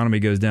 When the economy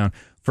goes down,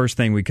 first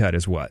thing we cut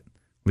is what?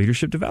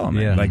 Leadership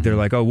development. Yeah. Like they're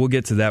like, we'll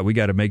get to that. We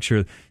got to make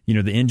sure,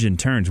 the engine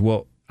turns.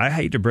 Well, I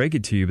hate to break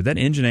it to you, but that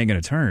engine ain't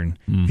going to turn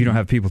if you don't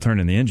have people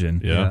turning the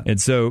engine. Yeah.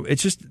 And so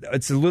it's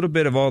a little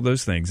bit of all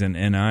those things.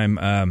 And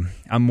I'm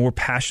more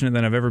passionate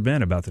than I've ever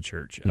been about the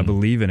church. I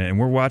believe in it. And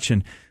we're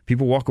watching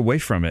people walk away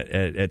from it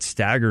at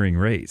staggering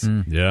rates.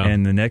 Yeah.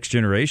 And the next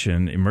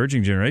generation,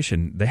 emerging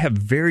generation, they have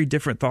very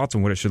different thoughts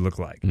on what it should look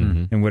like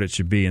and what it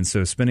should be. And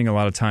so spending a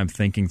lot of time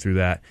thinking through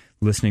that,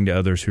 listening to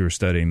others who are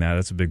studying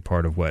that's a big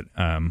part of what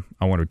I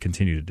want to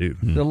continue to do.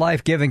 The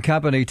Life-Giving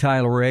Company,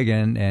 Tyler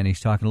Reagan, and he's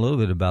talking a little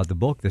bit about the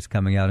book that's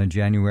coming out in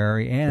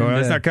January. And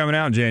it's not coming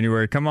out in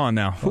January. Come on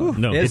now.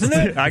 No, isn't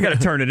it? I got to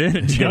turn it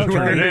in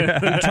January.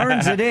 He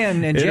turns it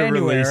in It'll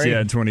January. release,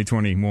 in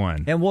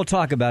 2021. And we'll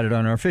talk about it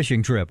on our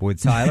fishing trip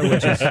with Tyler,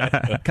 which is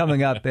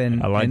coming up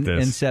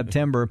in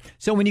September.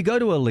 So when you go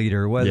to a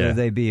leader, whether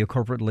they be a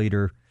corporate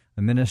leader,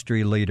 a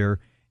ministry leader,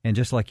 and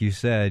just like you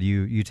said,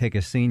 you take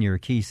a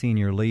key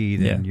senior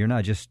lead, and you're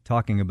not just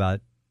talking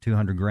about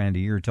 $200,000 a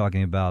year, you're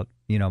talking about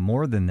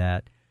more than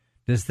that.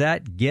 Does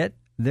that get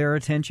their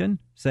attention?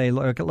 Say,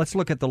 look, let's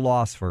look at the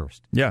loss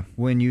first. Yeah.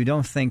 When you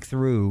don't think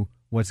through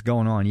what's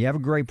going on, you have a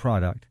great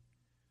product,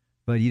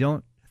 but you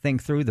don't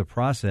think through the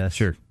process.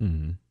 Sure.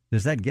 Mm-hmm.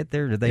 Does that get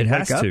there? Do they? It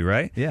has to,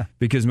 right? Yeah.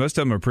 Because most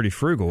of them are pretty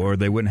frugal, or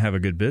they wouldn't have a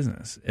good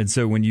business. And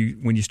so when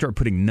you start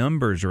putting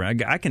numbers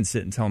around, I can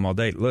sit and tell them all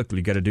day, look,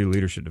 you got to do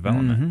leadership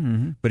development.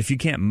 Mm-hmm. But if you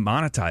can't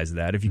monetize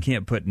that, if you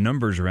can't put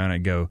numbers around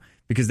it,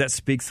 because that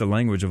speaks the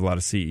language of a lot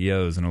of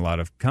CEOs and a lot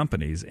of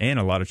companies and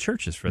a lot of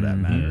churches for that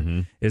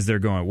matter, is they're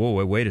going,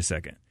 whoa, wait a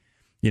second.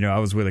 I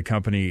was with a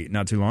company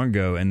not too long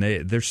ago, and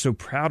they're so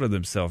proud of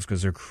themselves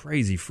because they're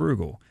crazy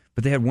frugal.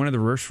 But they had one of the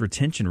worst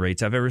retention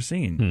rates I've ever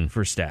seen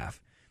for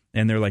staff.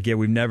 And they're like,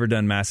 we've never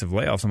done massive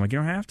layoffs. I'm like, you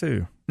don't have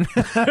to.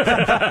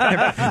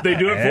 They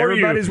do it for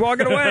you. Everybody's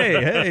walking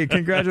away. Hey,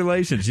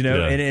 congratulations.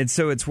 And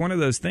so it's one of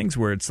those things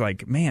where it's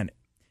like, man,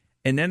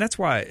 and then that's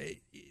why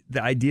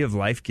the idea of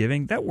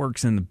life-giving, that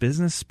works in the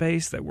business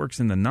space, that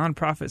works in the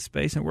nonprofit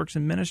space, and works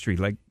in ministry.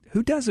 Like,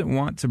 who doesn't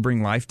want to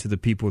bring life to the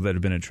people that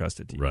have been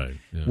entrusted to you? Right.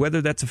 Yeah.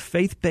 Whether that's a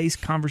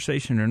faith-based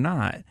conversation or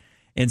not.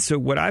 And so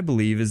what I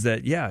believe is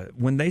that,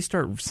 when they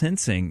start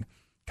sensing,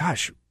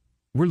 gosh,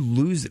 we're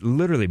losing,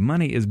 literally,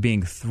 money is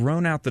being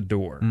thrown out the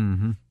door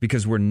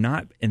because we're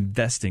not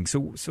investing.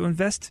 So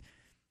invest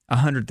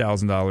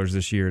 $100,000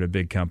 this year at a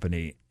big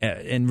company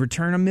and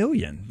return $1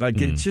 million. Like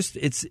it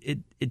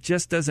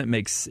just doesn't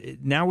make sense.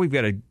 Now we've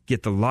got to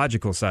get the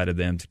logical side of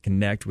them to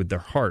connect with their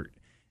heart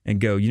and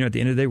go, at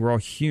the end of the day, we're all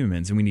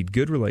humans and we need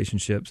good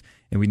relationships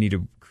and we need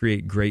to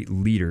create great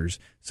leaders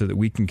so that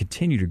we can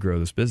continue to grow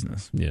this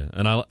business. Yeah.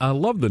 And I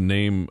love the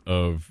name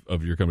of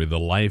your company, the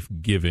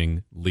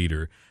Life-Giving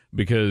Leader.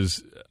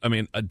 Because,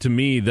 to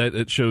me, that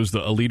it shows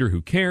a leader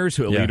who cares,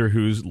 a leader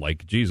who's,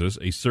 like Jesus,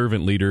 a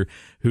servant leader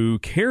who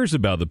cares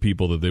about the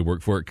people that they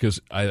work for. Because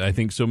I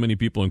think so many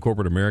people in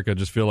corporate America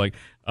just feel like,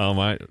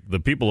 the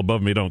people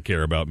above me don't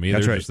care about me.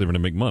 That's They're right. just there to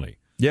make money.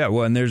 Yeah,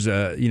 well, and there's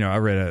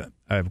I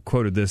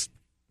quoted this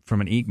from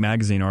an Inc.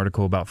 magazine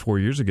article about 4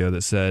 years ago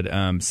that said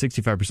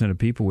 65% of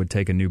people would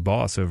take a new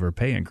boss over a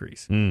pay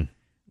increase.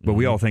 But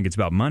we all think it's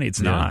about money.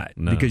 It's not.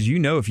 No. Because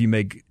if you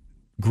make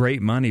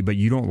great money, but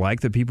you don't like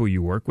the people you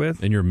work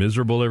with, and you're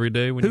miserable every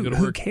day when you go to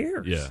work. Who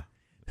cares? Yeah,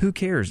 who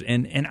cares?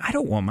 And I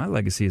don't want my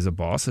legacy as a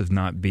boss of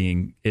not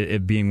being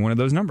it being one of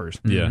those numbers.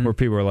 Yeah, where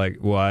people are like,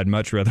 well, I'd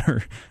much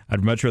rather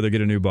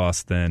get a new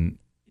boss than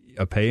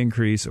a pay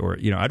increase, or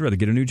I'd rather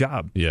get a new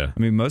job. Yeah,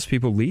 most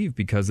people leave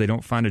because they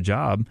don't find a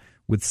job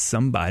with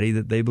somebody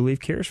that they believe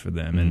cares for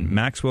them. And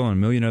Maxwell and a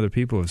million other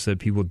people have said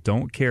people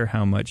don't care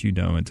how much you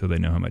know until they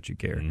know how much you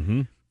care.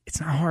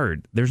 It's not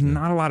hard. There's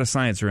not a lot of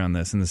science around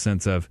this in the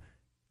sense of,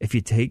 if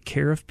you take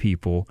care of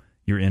people,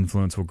 your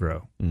influence will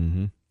grow.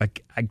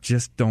 I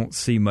just don't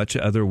see much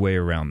other way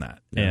around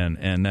that. Yeah.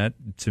 And that,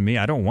 to me,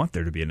 I don't want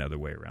there to be another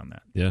way around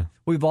that. Yeah.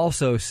 We've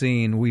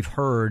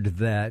heard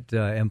that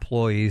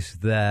employees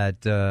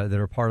that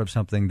are part of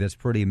something that's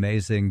pretty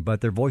amazing,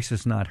 but their voice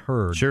is not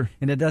heard. Sure.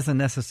 And it doesn't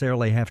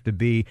necessarily have to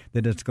be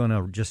that it's going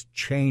to just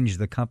change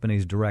the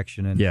company's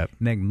direction and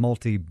make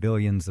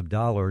multi-billions of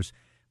dollars,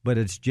 but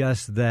it's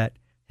just that,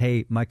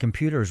 hey, my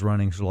computer's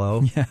running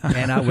slow,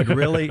 and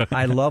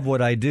I love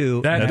what I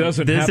do. That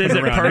doesn't happen This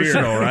isn't around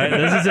personal, here. Right?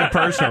 This isn't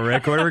personal,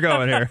 Rick. Where are we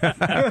going here?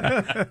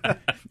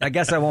 I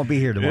guess I won't be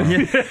here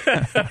tomorrow.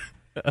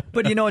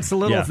 But, it's the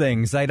little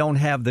things. I don't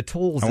have the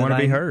tools. I want to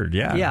be heard,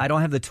 Yeah, I don't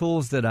have the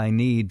tools that I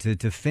need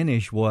to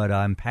finish what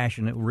I'm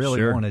passionate,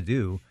 really want to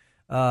do.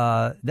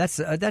 That's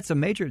a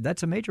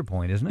major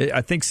point, isn't it?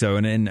 I think so.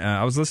 And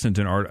I was listening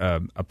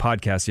to a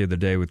podcast the other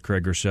day with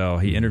Craig Rochelle.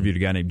 He interviewed a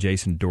guy named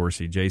Jason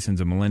Dorsey. Jason's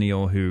a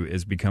millennial who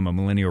has become a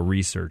millennial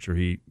researcher.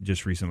 He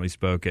just recently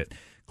spoke at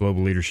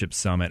Global Leadership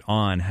Summit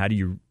on how do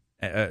you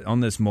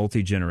on this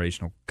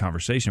multi-generational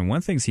conversation. One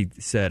of the things he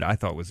said I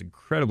thought was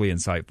incredibly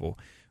insightful,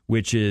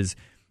 which is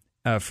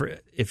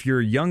if you're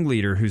a young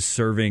leader who's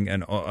serving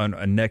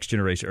a next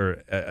generation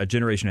or a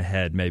generation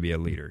ahead, maybe a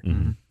leader.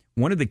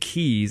 One of the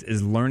keys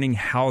is learning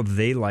how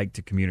they like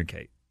to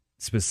communicate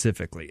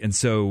specifically. And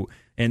so,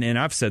 and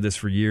I've said this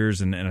for years,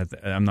 and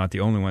I'm not the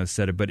only one that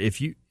said it, but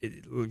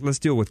let's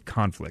deal with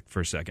conflict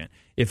for a second.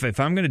 If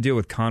I'm going to deal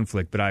with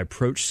conflict, but I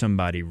approach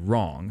somebody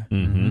wrong,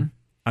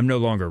 I'm no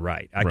longer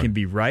right. I can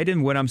be right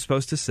in what I'm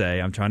supposed to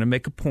say. I'm trying to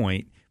make a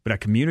point, but I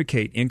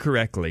communicate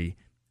incorrectly.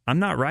 I'm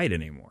not right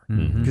anymore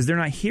because they're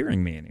not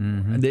hearing me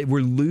anymore.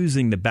 We're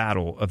losing the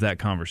battle of that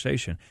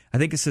conversation. I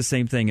think it's the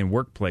same thing in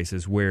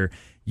workplaces where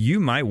you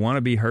might want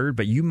to be heard,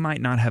 but you might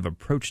not have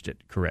approached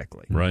it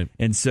correctly. Right.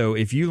 And so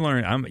if you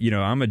learn,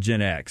 I'm a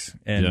Gen X,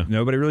 and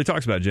nobody really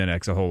talks about Gen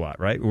X a whole lot,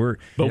 right? We're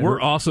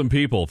awesome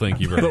people. Thank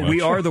you very much. But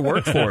we are the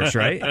workforce,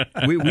 right?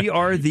 We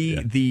are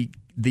the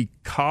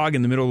cog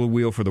in the middle of the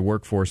wheel for the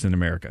workforce in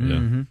America.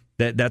 Yeah.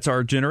 That's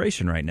our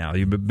generation right now.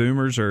 The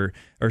boomers are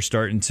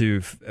starting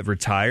to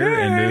retire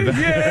and move.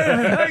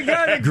 I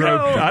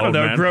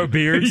gotta grow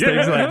beards,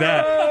 things like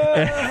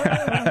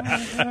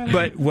that.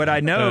 But what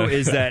I know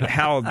is that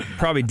how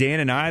probably Dan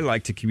and I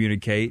like to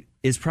communicate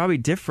is probably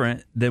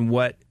different than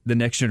what the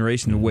next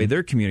generation, the way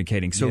they're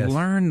communicating. So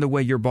learn the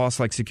way your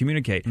boss likes to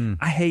communicate.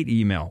 I hate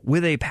email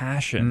with a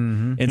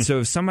passion. And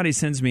so if somebody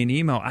sends me an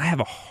email, I have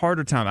a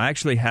harder time. I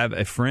actually have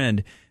a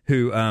friend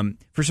who,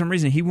 for some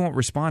reason, he won't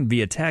respond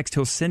via text.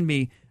 He'll send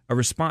me a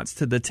response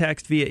to the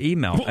text via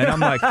email. And I'm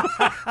like,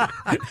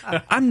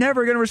 I'm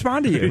never going to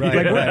respond to you.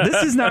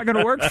 This is not going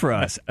to work for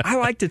us. I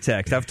like to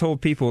text. I've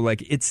told people,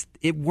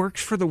 it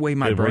works for the way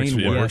my brain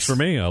works. It works for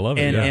me. I love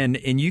it.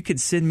 And you could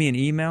send me an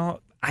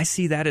email. I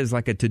see that as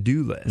like a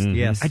to-do list.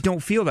 Yes. I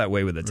don't feel that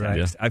way with a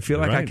text. I feel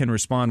like I can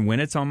respond when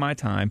it's on my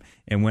time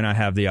and when I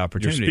have the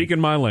opportunity. You're speaking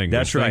my language.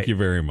 That's right. Thank you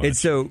very much. And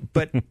so,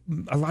 but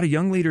a lot of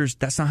young leaders,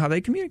 that's not how they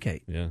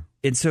communicate. Yeah.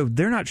 And so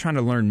they're not trying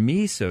to learn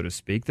me, so to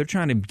speak. They're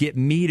trying to get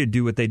me to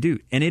do what they do.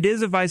 And it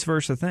is a vice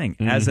versa thing.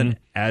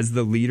 As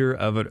the leader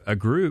of a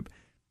group,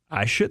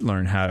 I should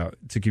learn how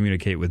to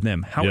communicate with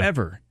them.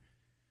 However,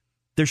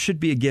 there should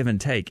be a give and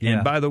take.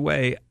 And by the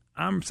way,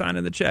 I'm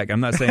signing the check.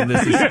 I'm not saying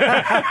this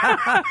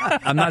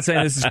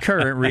is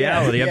current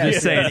reality. I'm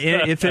just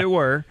saying if it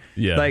were,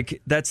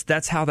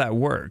 that's how that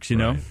works, you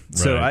know?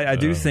 So I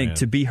do think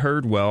to be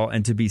heard well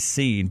and to be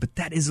seen, but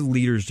that is a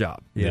leader's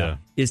job.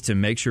 Is to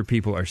make sure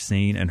people are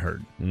seen and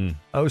heard.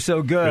 Oh,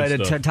 so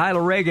good.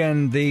 Tyler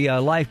Reagan, the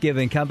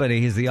Life-Giving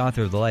Company, he's the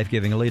author of The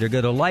Life-Giving Leader.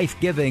 Go to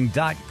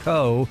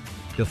lifegiving.co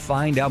to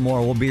find out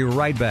more. We'll be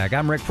right back.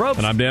 I'm Rick Probst.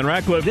 And I'm Dan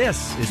Ratcliffe.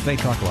 This is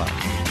Faith Talk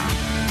Live.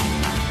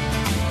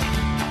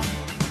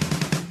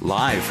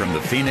 Live from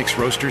the Phoenix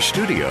Roasters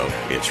studio,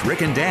 it's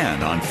Rick and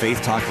Dan on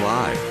Faith Talk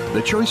Live,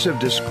 the choice of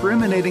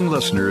discriminating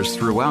listeners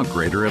throughout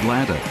Greater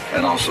Atlanta.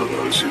 And also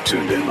those who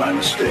tuned in by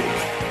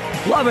mistake.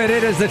 Love it.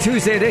 It is the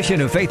Tuesday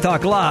edition of Faith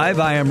Talk Live.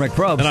 I am Rick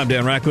Probst. And I'm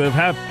Dan Ratcliffe.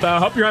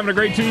 Hope you're having a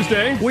great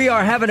Tuesday. We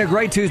are having a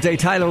great Tuesday.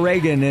 Tyler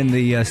Reagan in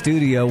the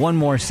studio. One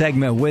more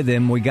segment with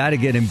him. We got to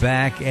get him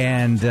back,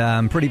 and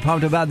I'm pretty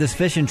pumped about this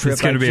fishing trip.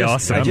 It's going to be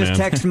awesome. I just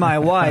texted my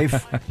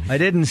wife. I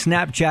didn't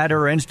Snapchat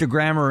her or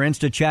Instagram her or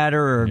InstaChat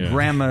her or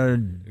Grandma.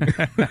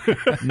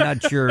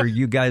 Not sure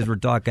you guys were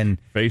talking.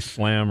 Face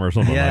slam or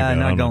something like that.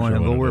 Yeah, not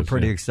going, but we're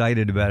pretty yeah.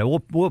 excited about it.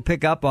 We'll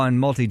pick up on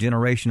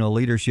multi-generational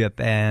leadership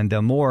and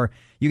more.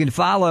 You can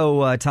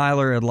follow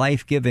Tyler at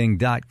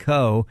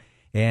lifegiving.co,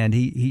 and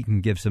he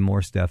can give some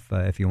more stuff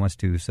if he wants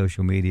to,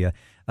 social media.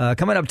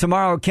 Coming up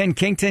tomorrow, Ken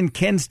Kington,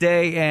 Ken's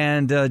Day,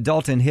 and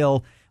Dalton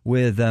Hill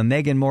with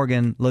Megan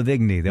Morgan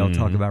Lavigny. They'll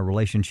talk about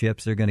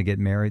relationships. They're going to get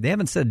married. They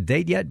haven't said a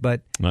date yet,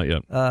 but not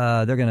yet.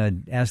 They're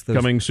going to ask those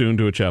coming soon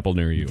to a chapel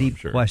near you, deep I'm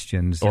sure.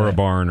 questions. Or a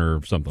barn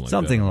or something like that.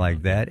 Something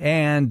like that.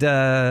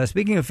 And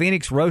speaking of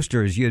Phoenix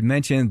Roasters, you had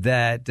mentioned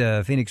that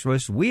Phoenix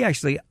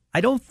Roasters, I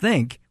don't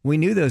think we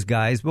knew those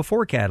guys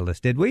before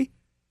Catalyst, did we?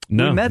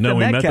 No, we met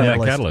them at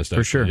Catalyst.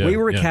 For sure. Yeah, we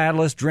were at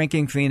Catalyst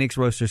drinking Phoenix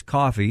Roasters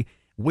coffee.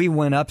 We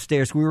went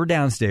upstairs. We were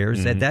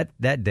downstairs at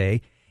that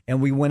day,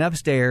 and we went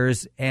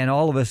upstairs, and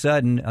all of a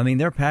sudden, I mean,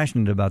 they're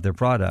passionate about their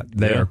product.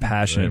 They are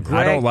passionate.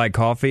 Greg, I don't like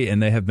coffee,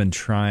 and they have been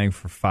trying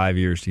for 5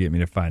 years to get me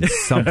to find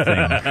something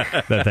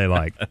that they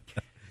like.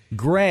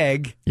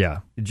 Greg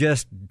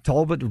just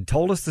told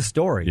us the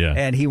story,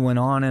 and he went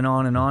on and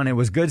on and on. It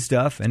was good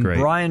stuff, and Great.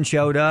 Brian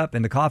showed up,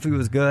 and the coffee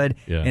was good,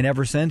 and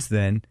ever since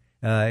then,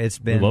 it's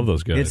been. We love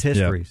those guys. It's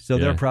history, so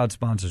they're proud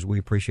sponsors. We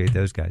appreciate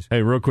those guys.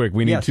 Hey, real quick,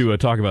 we need to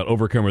talk about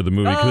Overcomer the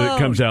movie because it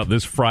comes out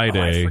this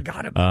Friday. I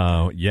forgot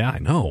about yeah, I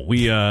know.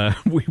 We saw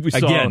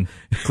again.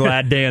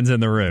 Glad Dan's in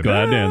the room.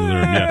 Glad Dan's in the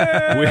room.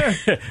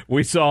 Yeah,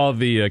 we saw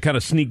the kind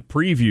of sneak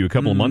preview a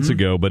couple of months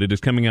ago, but it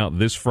is coming out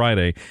this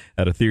Friday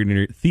at a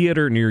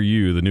theater near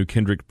you. The new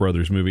Kendrick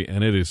Brothers movie,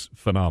 and it is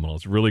phenomenal.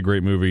 It's a really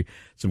great movie.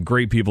 Some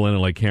great people in it,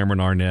 like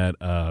Cameron Arnett,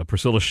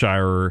 Priscilla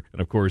Shirer,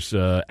 and of course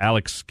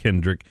Alex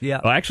Kendrick.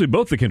 Yeah, actually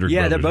both the Kendrick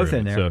brothers. Yeah, they're both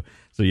in there.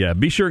 So yeah,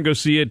 be sure and go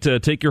see it.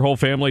 Take your whole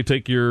family,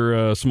 take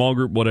your small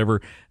group,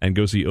 whatever, and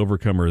go see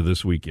Overcomer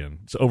this weekend.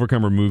 It's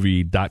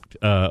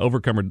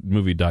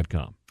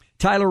overcomermovie.com.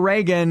 Tyler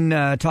Reagan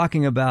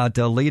talking about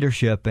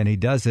leadership, and he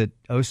does it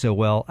oh so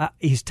well.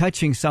 He's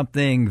touching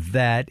something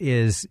that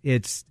it's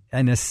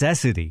a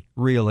necessity,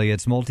 really.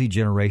 It's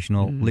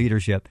multi-generational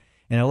leadership.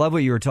 And I love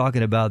what you were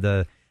talking about,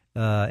 the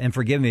and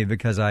forgive me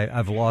because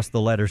I've lost the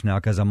letters now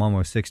because I'm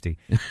almost 60.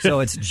 So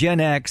it's Gen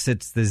X,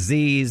 it's the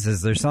Zs.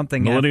 Is there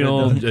something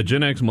Millennial,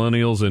 Gen X,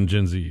 Millennials, and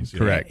Gen Zs.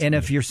 Correct. And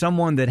if you're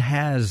someone that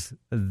has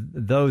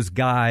those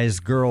guys,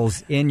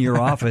 girls in your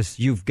office,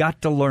 you've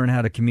got to learn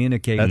how to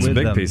communicate with them.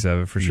 That's a big piece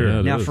of it, for sure.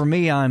 Yeah, Now, for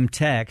me, I'm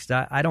text.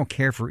 I don't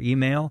care for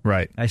email.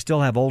 Right. I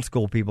still have old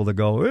school people that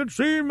go, it's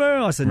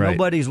email. I said, Right.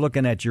 nobody's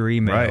looking at your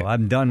email. Right.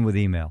 I'm done with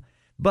email.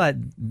 But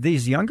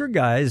these younger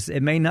guys,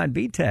 it may not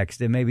be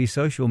text. It may be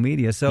social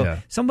media. So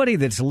somebody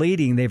that's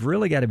leading, they've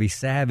really got to be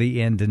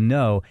savvy and to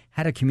know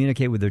how to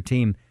communicate with their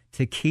team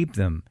to keep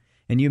them.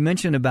 And you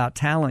mentioned about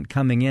talent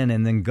coming in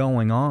and then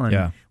going on.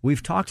 Yeah.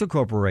 We've talked to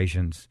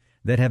corporations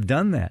that have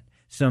done that.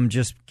 Some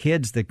just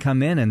kids that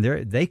come in and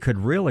they could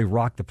really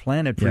rock the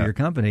planet for your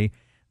company,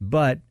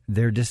 but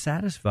they're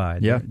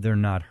dissatisfied. Yeah. They're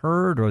not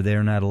heard or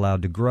they're not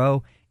allowed to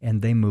grow,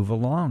 and they move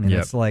along. And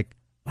it's like,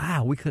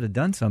 wow, we could have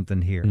done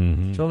something here.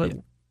 Mm-hmm. So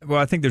Well,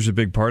 I think there's a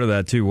big part of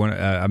that, too.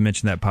 I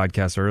mentioned that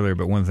podcast earlier,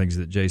 but one of the things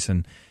that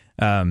Jason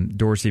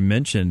Dorsey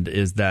mentioned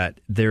is that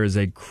there is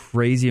a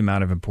crazy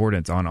amount of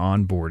importance on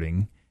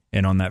onboarding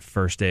and on that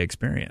first day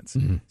experience.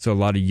 Mm-hmm. So a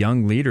lot of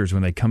young leaders,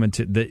 when they come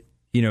into the,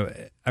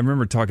 I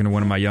remember talking to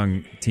one of my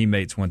young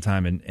teammates one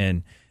time,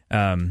 and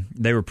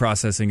they were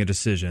processing a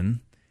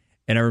decision.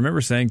 And I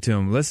remember saying to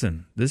him,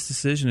 listen, this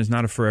decision is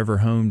not a forever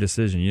home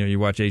decision. You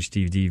watch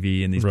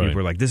HGTV and these people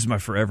are like, this is my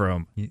forever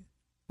home.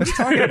 What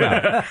are you talking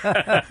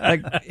about?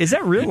 Like, is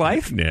that real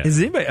life? Yeah. Is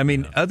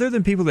anybody? Other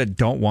than people that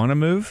don't want to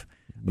move,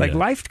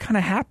 life kind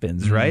of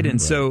happens, right?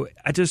 And so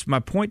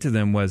my point to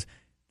them was,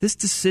 this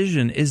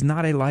decision is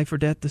not a life or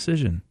death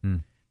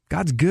decision.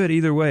 God's good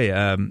either way.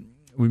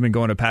 We've been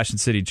going to Passion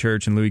City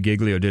Church, and Louis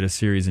Giglio did a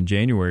series in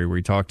January where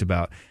he talked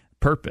about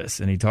purpose,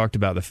 and he talked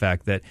about the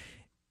fact that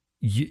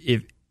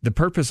if the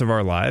purpose of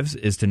our lives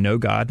is to know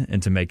God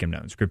and to make Him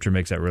known. Scripture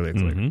makes that really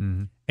clear.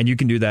 Mm-hmm. And you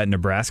can do that in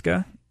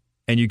Nebraska,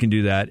 and you can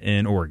do that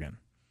in Oregon.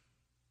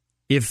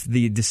 If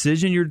the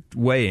decision you're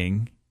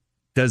weighing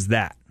does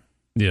that,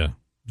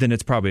 then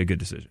it's probably a good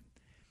decision.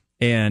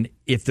 And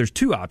if there's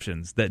two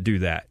options that do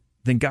that,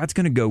 then God's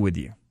going to go with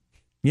you.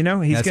 He's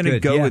going to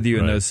go with you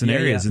in those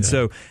scenarios. And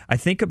so I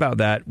think about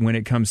that when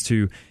it comes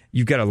to,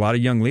 you've got a lot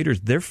of young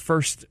leaders, their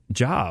first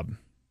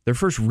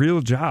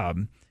real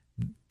job,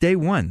 day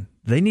one,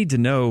 they need to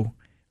know,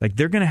 like,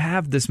 they're going to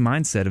have this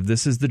mindset of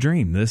this is the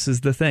dream, this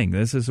is the thing,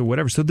 this is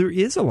whatever. So there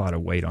is a lot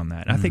of weight on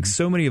that. And I think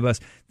so many of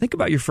us, think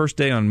about your first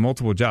day on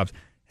multiple jobs.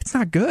 It's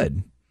not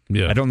good.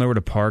 Yeah. I don't know where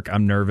to park.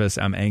 I'm nervous.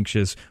 I'm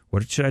anxious.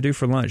 What should I do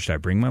for lunch? Should I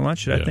bring my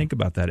lunch? Should I think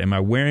about that? Am I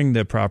wearing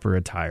the proper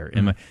attire?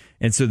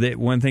 And so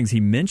one of the things he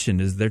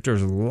mentioned is that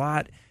there's a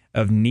lot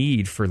of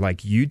need for like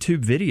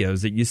YouTube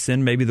videos that you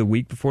send maybe the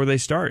week before they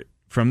start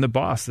from the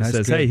boss that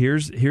says, hey,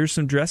 here's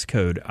some dress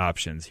code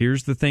options.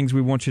 Here's the things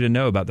we want you to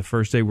know about the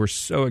first day. We're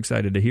so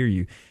excited to hear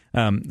you.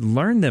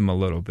 Learn them a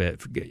little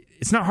bit.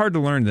 It's not hard to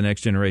learn the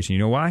next generation. You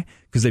know why?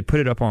 Because they put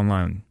it up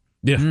online.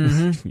 Yeah,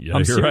 I'm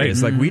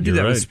serious. Right. Like we do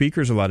that with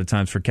speakers a lot of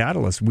times for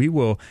Catalyst. We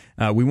will,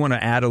 we want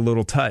to add a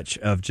little touch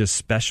of just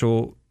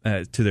special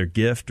to their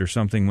gift or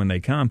something when they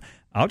come.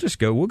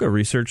 We'll go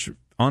research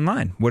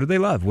online. What do they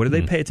love? What do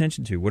they pay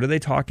attention to? What are they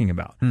talking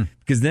about?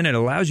 Because then it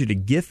allows you to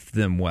gift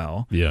them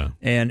well. Yeah.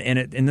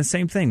 And the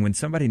same thing, when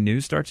somebody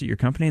new starts at your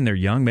company and they're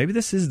young, maybe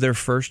this is their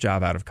first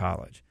job out of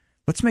college.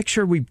 Let's make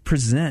sure we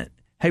present,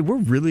 hey, we're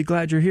really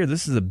glad you're here.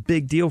 This is a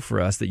big deal for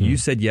us that you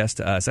said yes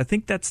to us. I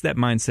think that's that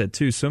mindset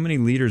too. So many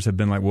leaders have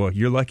been like, well,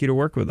 you're lucky to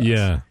work with us.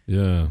 Yeah.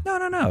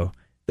 No.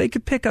 They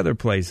could pick other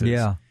places.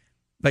 Yeah.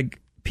 Like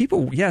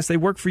people, yes, they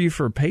work for you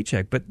for a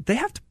paycheck, but they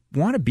have to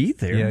want to be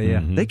there.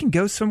 Yeah. They can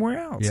go somewhere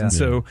else. Yeah. And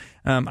so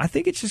I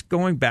think it's just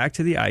going back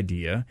to the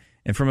idea,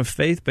 and from a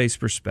faith-based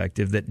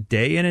perspective, that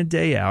day in and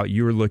day out,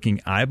 you are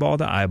looking eyeball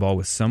to eyeball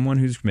with someone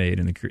who's made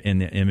in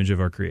the image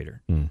of our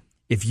Creator.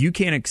 If you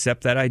can't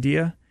accept that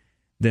idea,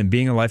 then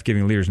being a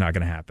life-giving leader is not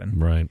going to happen.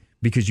 Right.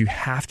 Because you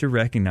have to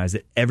recognize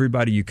that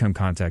everybody you come in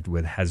contact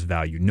with has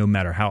value, no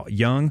matter how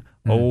young,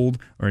 old,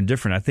 or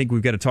indifferent. I think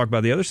we've got to talk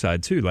about the other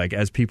side, too. Like,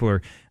 as people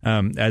are,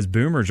 as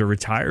boomers are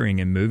retiring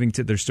and moving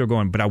they're still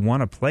going, but I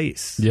want a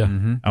place. Yeah.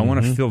 I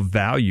want to feel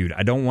valued.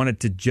 I don't want it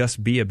to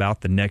just be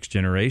about the next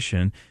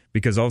generation,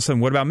 because all of a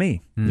sudden, what about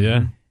me?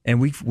 Yeah.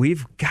 And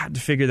we've got to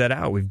figure that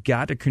out. We've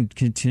got to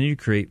continue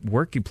to create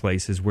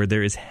workplaces where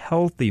there is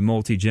healthy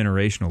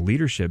multi-generational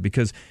leadership,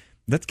 because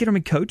let's get them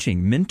in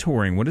coaching,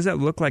 mentoring. What does that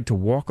look like to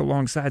walk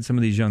alongside some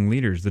of these young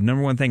leaders? The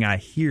number one thing I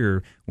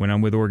hear when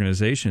I'm with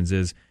organizations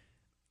is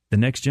the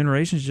next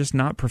generation is just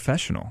not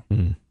professional.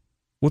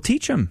 We'll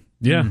teach them.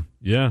 Yeah.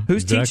 Yeah.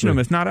 Who's teaching them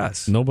if not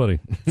us? Nobody.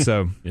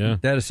 So yeah,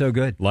 that is so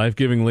good.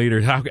 Life-giving leader.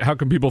 How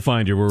can people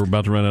find you? We're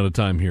about to run out of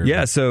time here.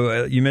 Yeah.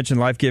 So you mentioned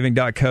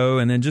lifegiving.co,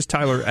 and then just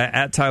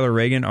at Tyler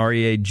Reagin,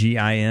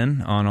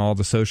 REAGIN, on all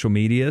the social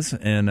medias.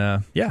 And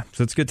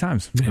so it's good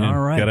times. Man, all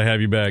right. Got to have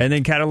you back. And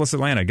then Catalyst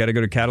Atlanta. Got to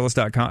go to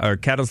catalyst.com or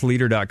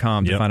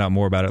catalystleader.com to find out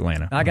more about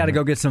Atlanta. I got to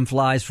go get some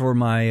flies for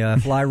my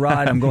fly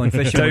rod. I'm going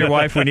fishing. Tell your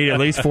wife we need at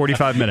least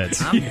 45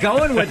 minutes. I'm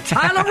going with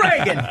Tyler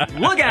Reagin.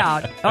 Look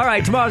out. All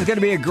right. Tomorrow's going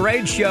to be a great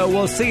great show.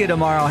 We'll see you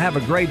tomorrow. Have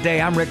a great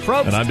day. I'm Rick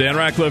Probst. And I'm Dan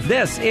Ratcliffe.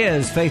 This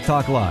is Faith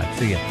Talk Live.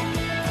 See you.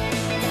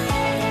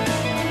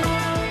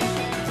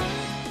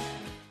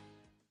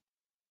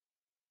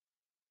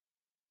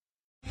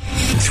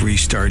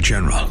 Three-star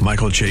General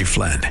Michael J.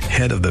 Flynn,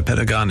 head of the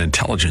Pentagon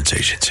Intelligence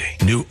Agency,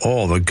 knew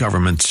all the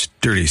government's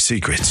dirty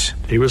secrets.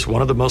 He was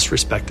one of the most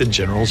respected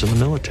generals in the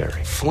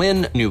military.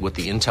 Flynn knew what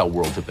the intel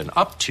world had been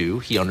up to.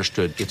 He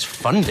understood its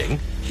funding.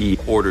 He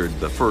ordered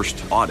the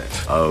first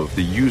audit of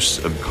the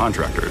use of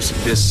contractors.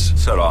 This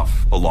set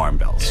off alarm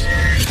bells.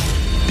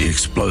 The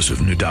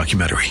explosive new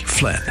documentary,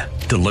 Flynn,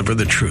 Deliver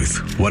the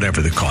Truth,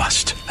 Whatever the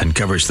Cost,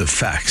 uncovers the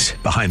facts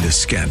behind this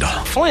scandal.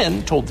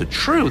 Flynn told the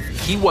truth.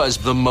 He was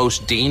the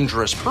most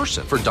dangerous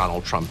person for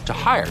Donald Trump to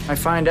hire. I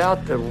find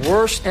out the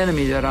worst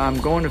enemy that I'm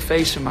going to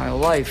face in my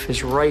life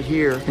is right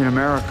here in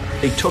America.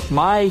 They took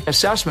my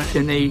assessment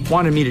and they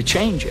wanted me to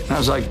change it. And I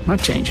was like, I'm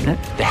not changing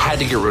it. They had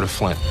to get rid of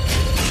Flynn.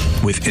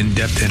 With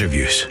in-depth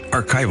interviews,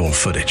 archival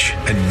footage,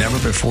 and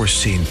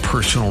never-before-seen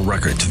personal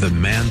records of the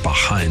man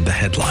behind the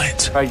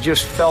headlines. I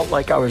just felt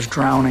like I was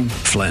drowning.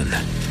 Flynn,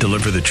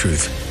 Deliver the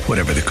Truth,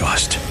 Whatever the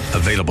Cost.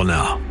 Available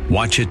now.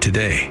 Watch it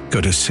today.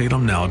 Go to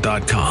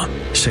salemnow.com.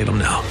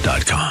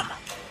 salemnow.com.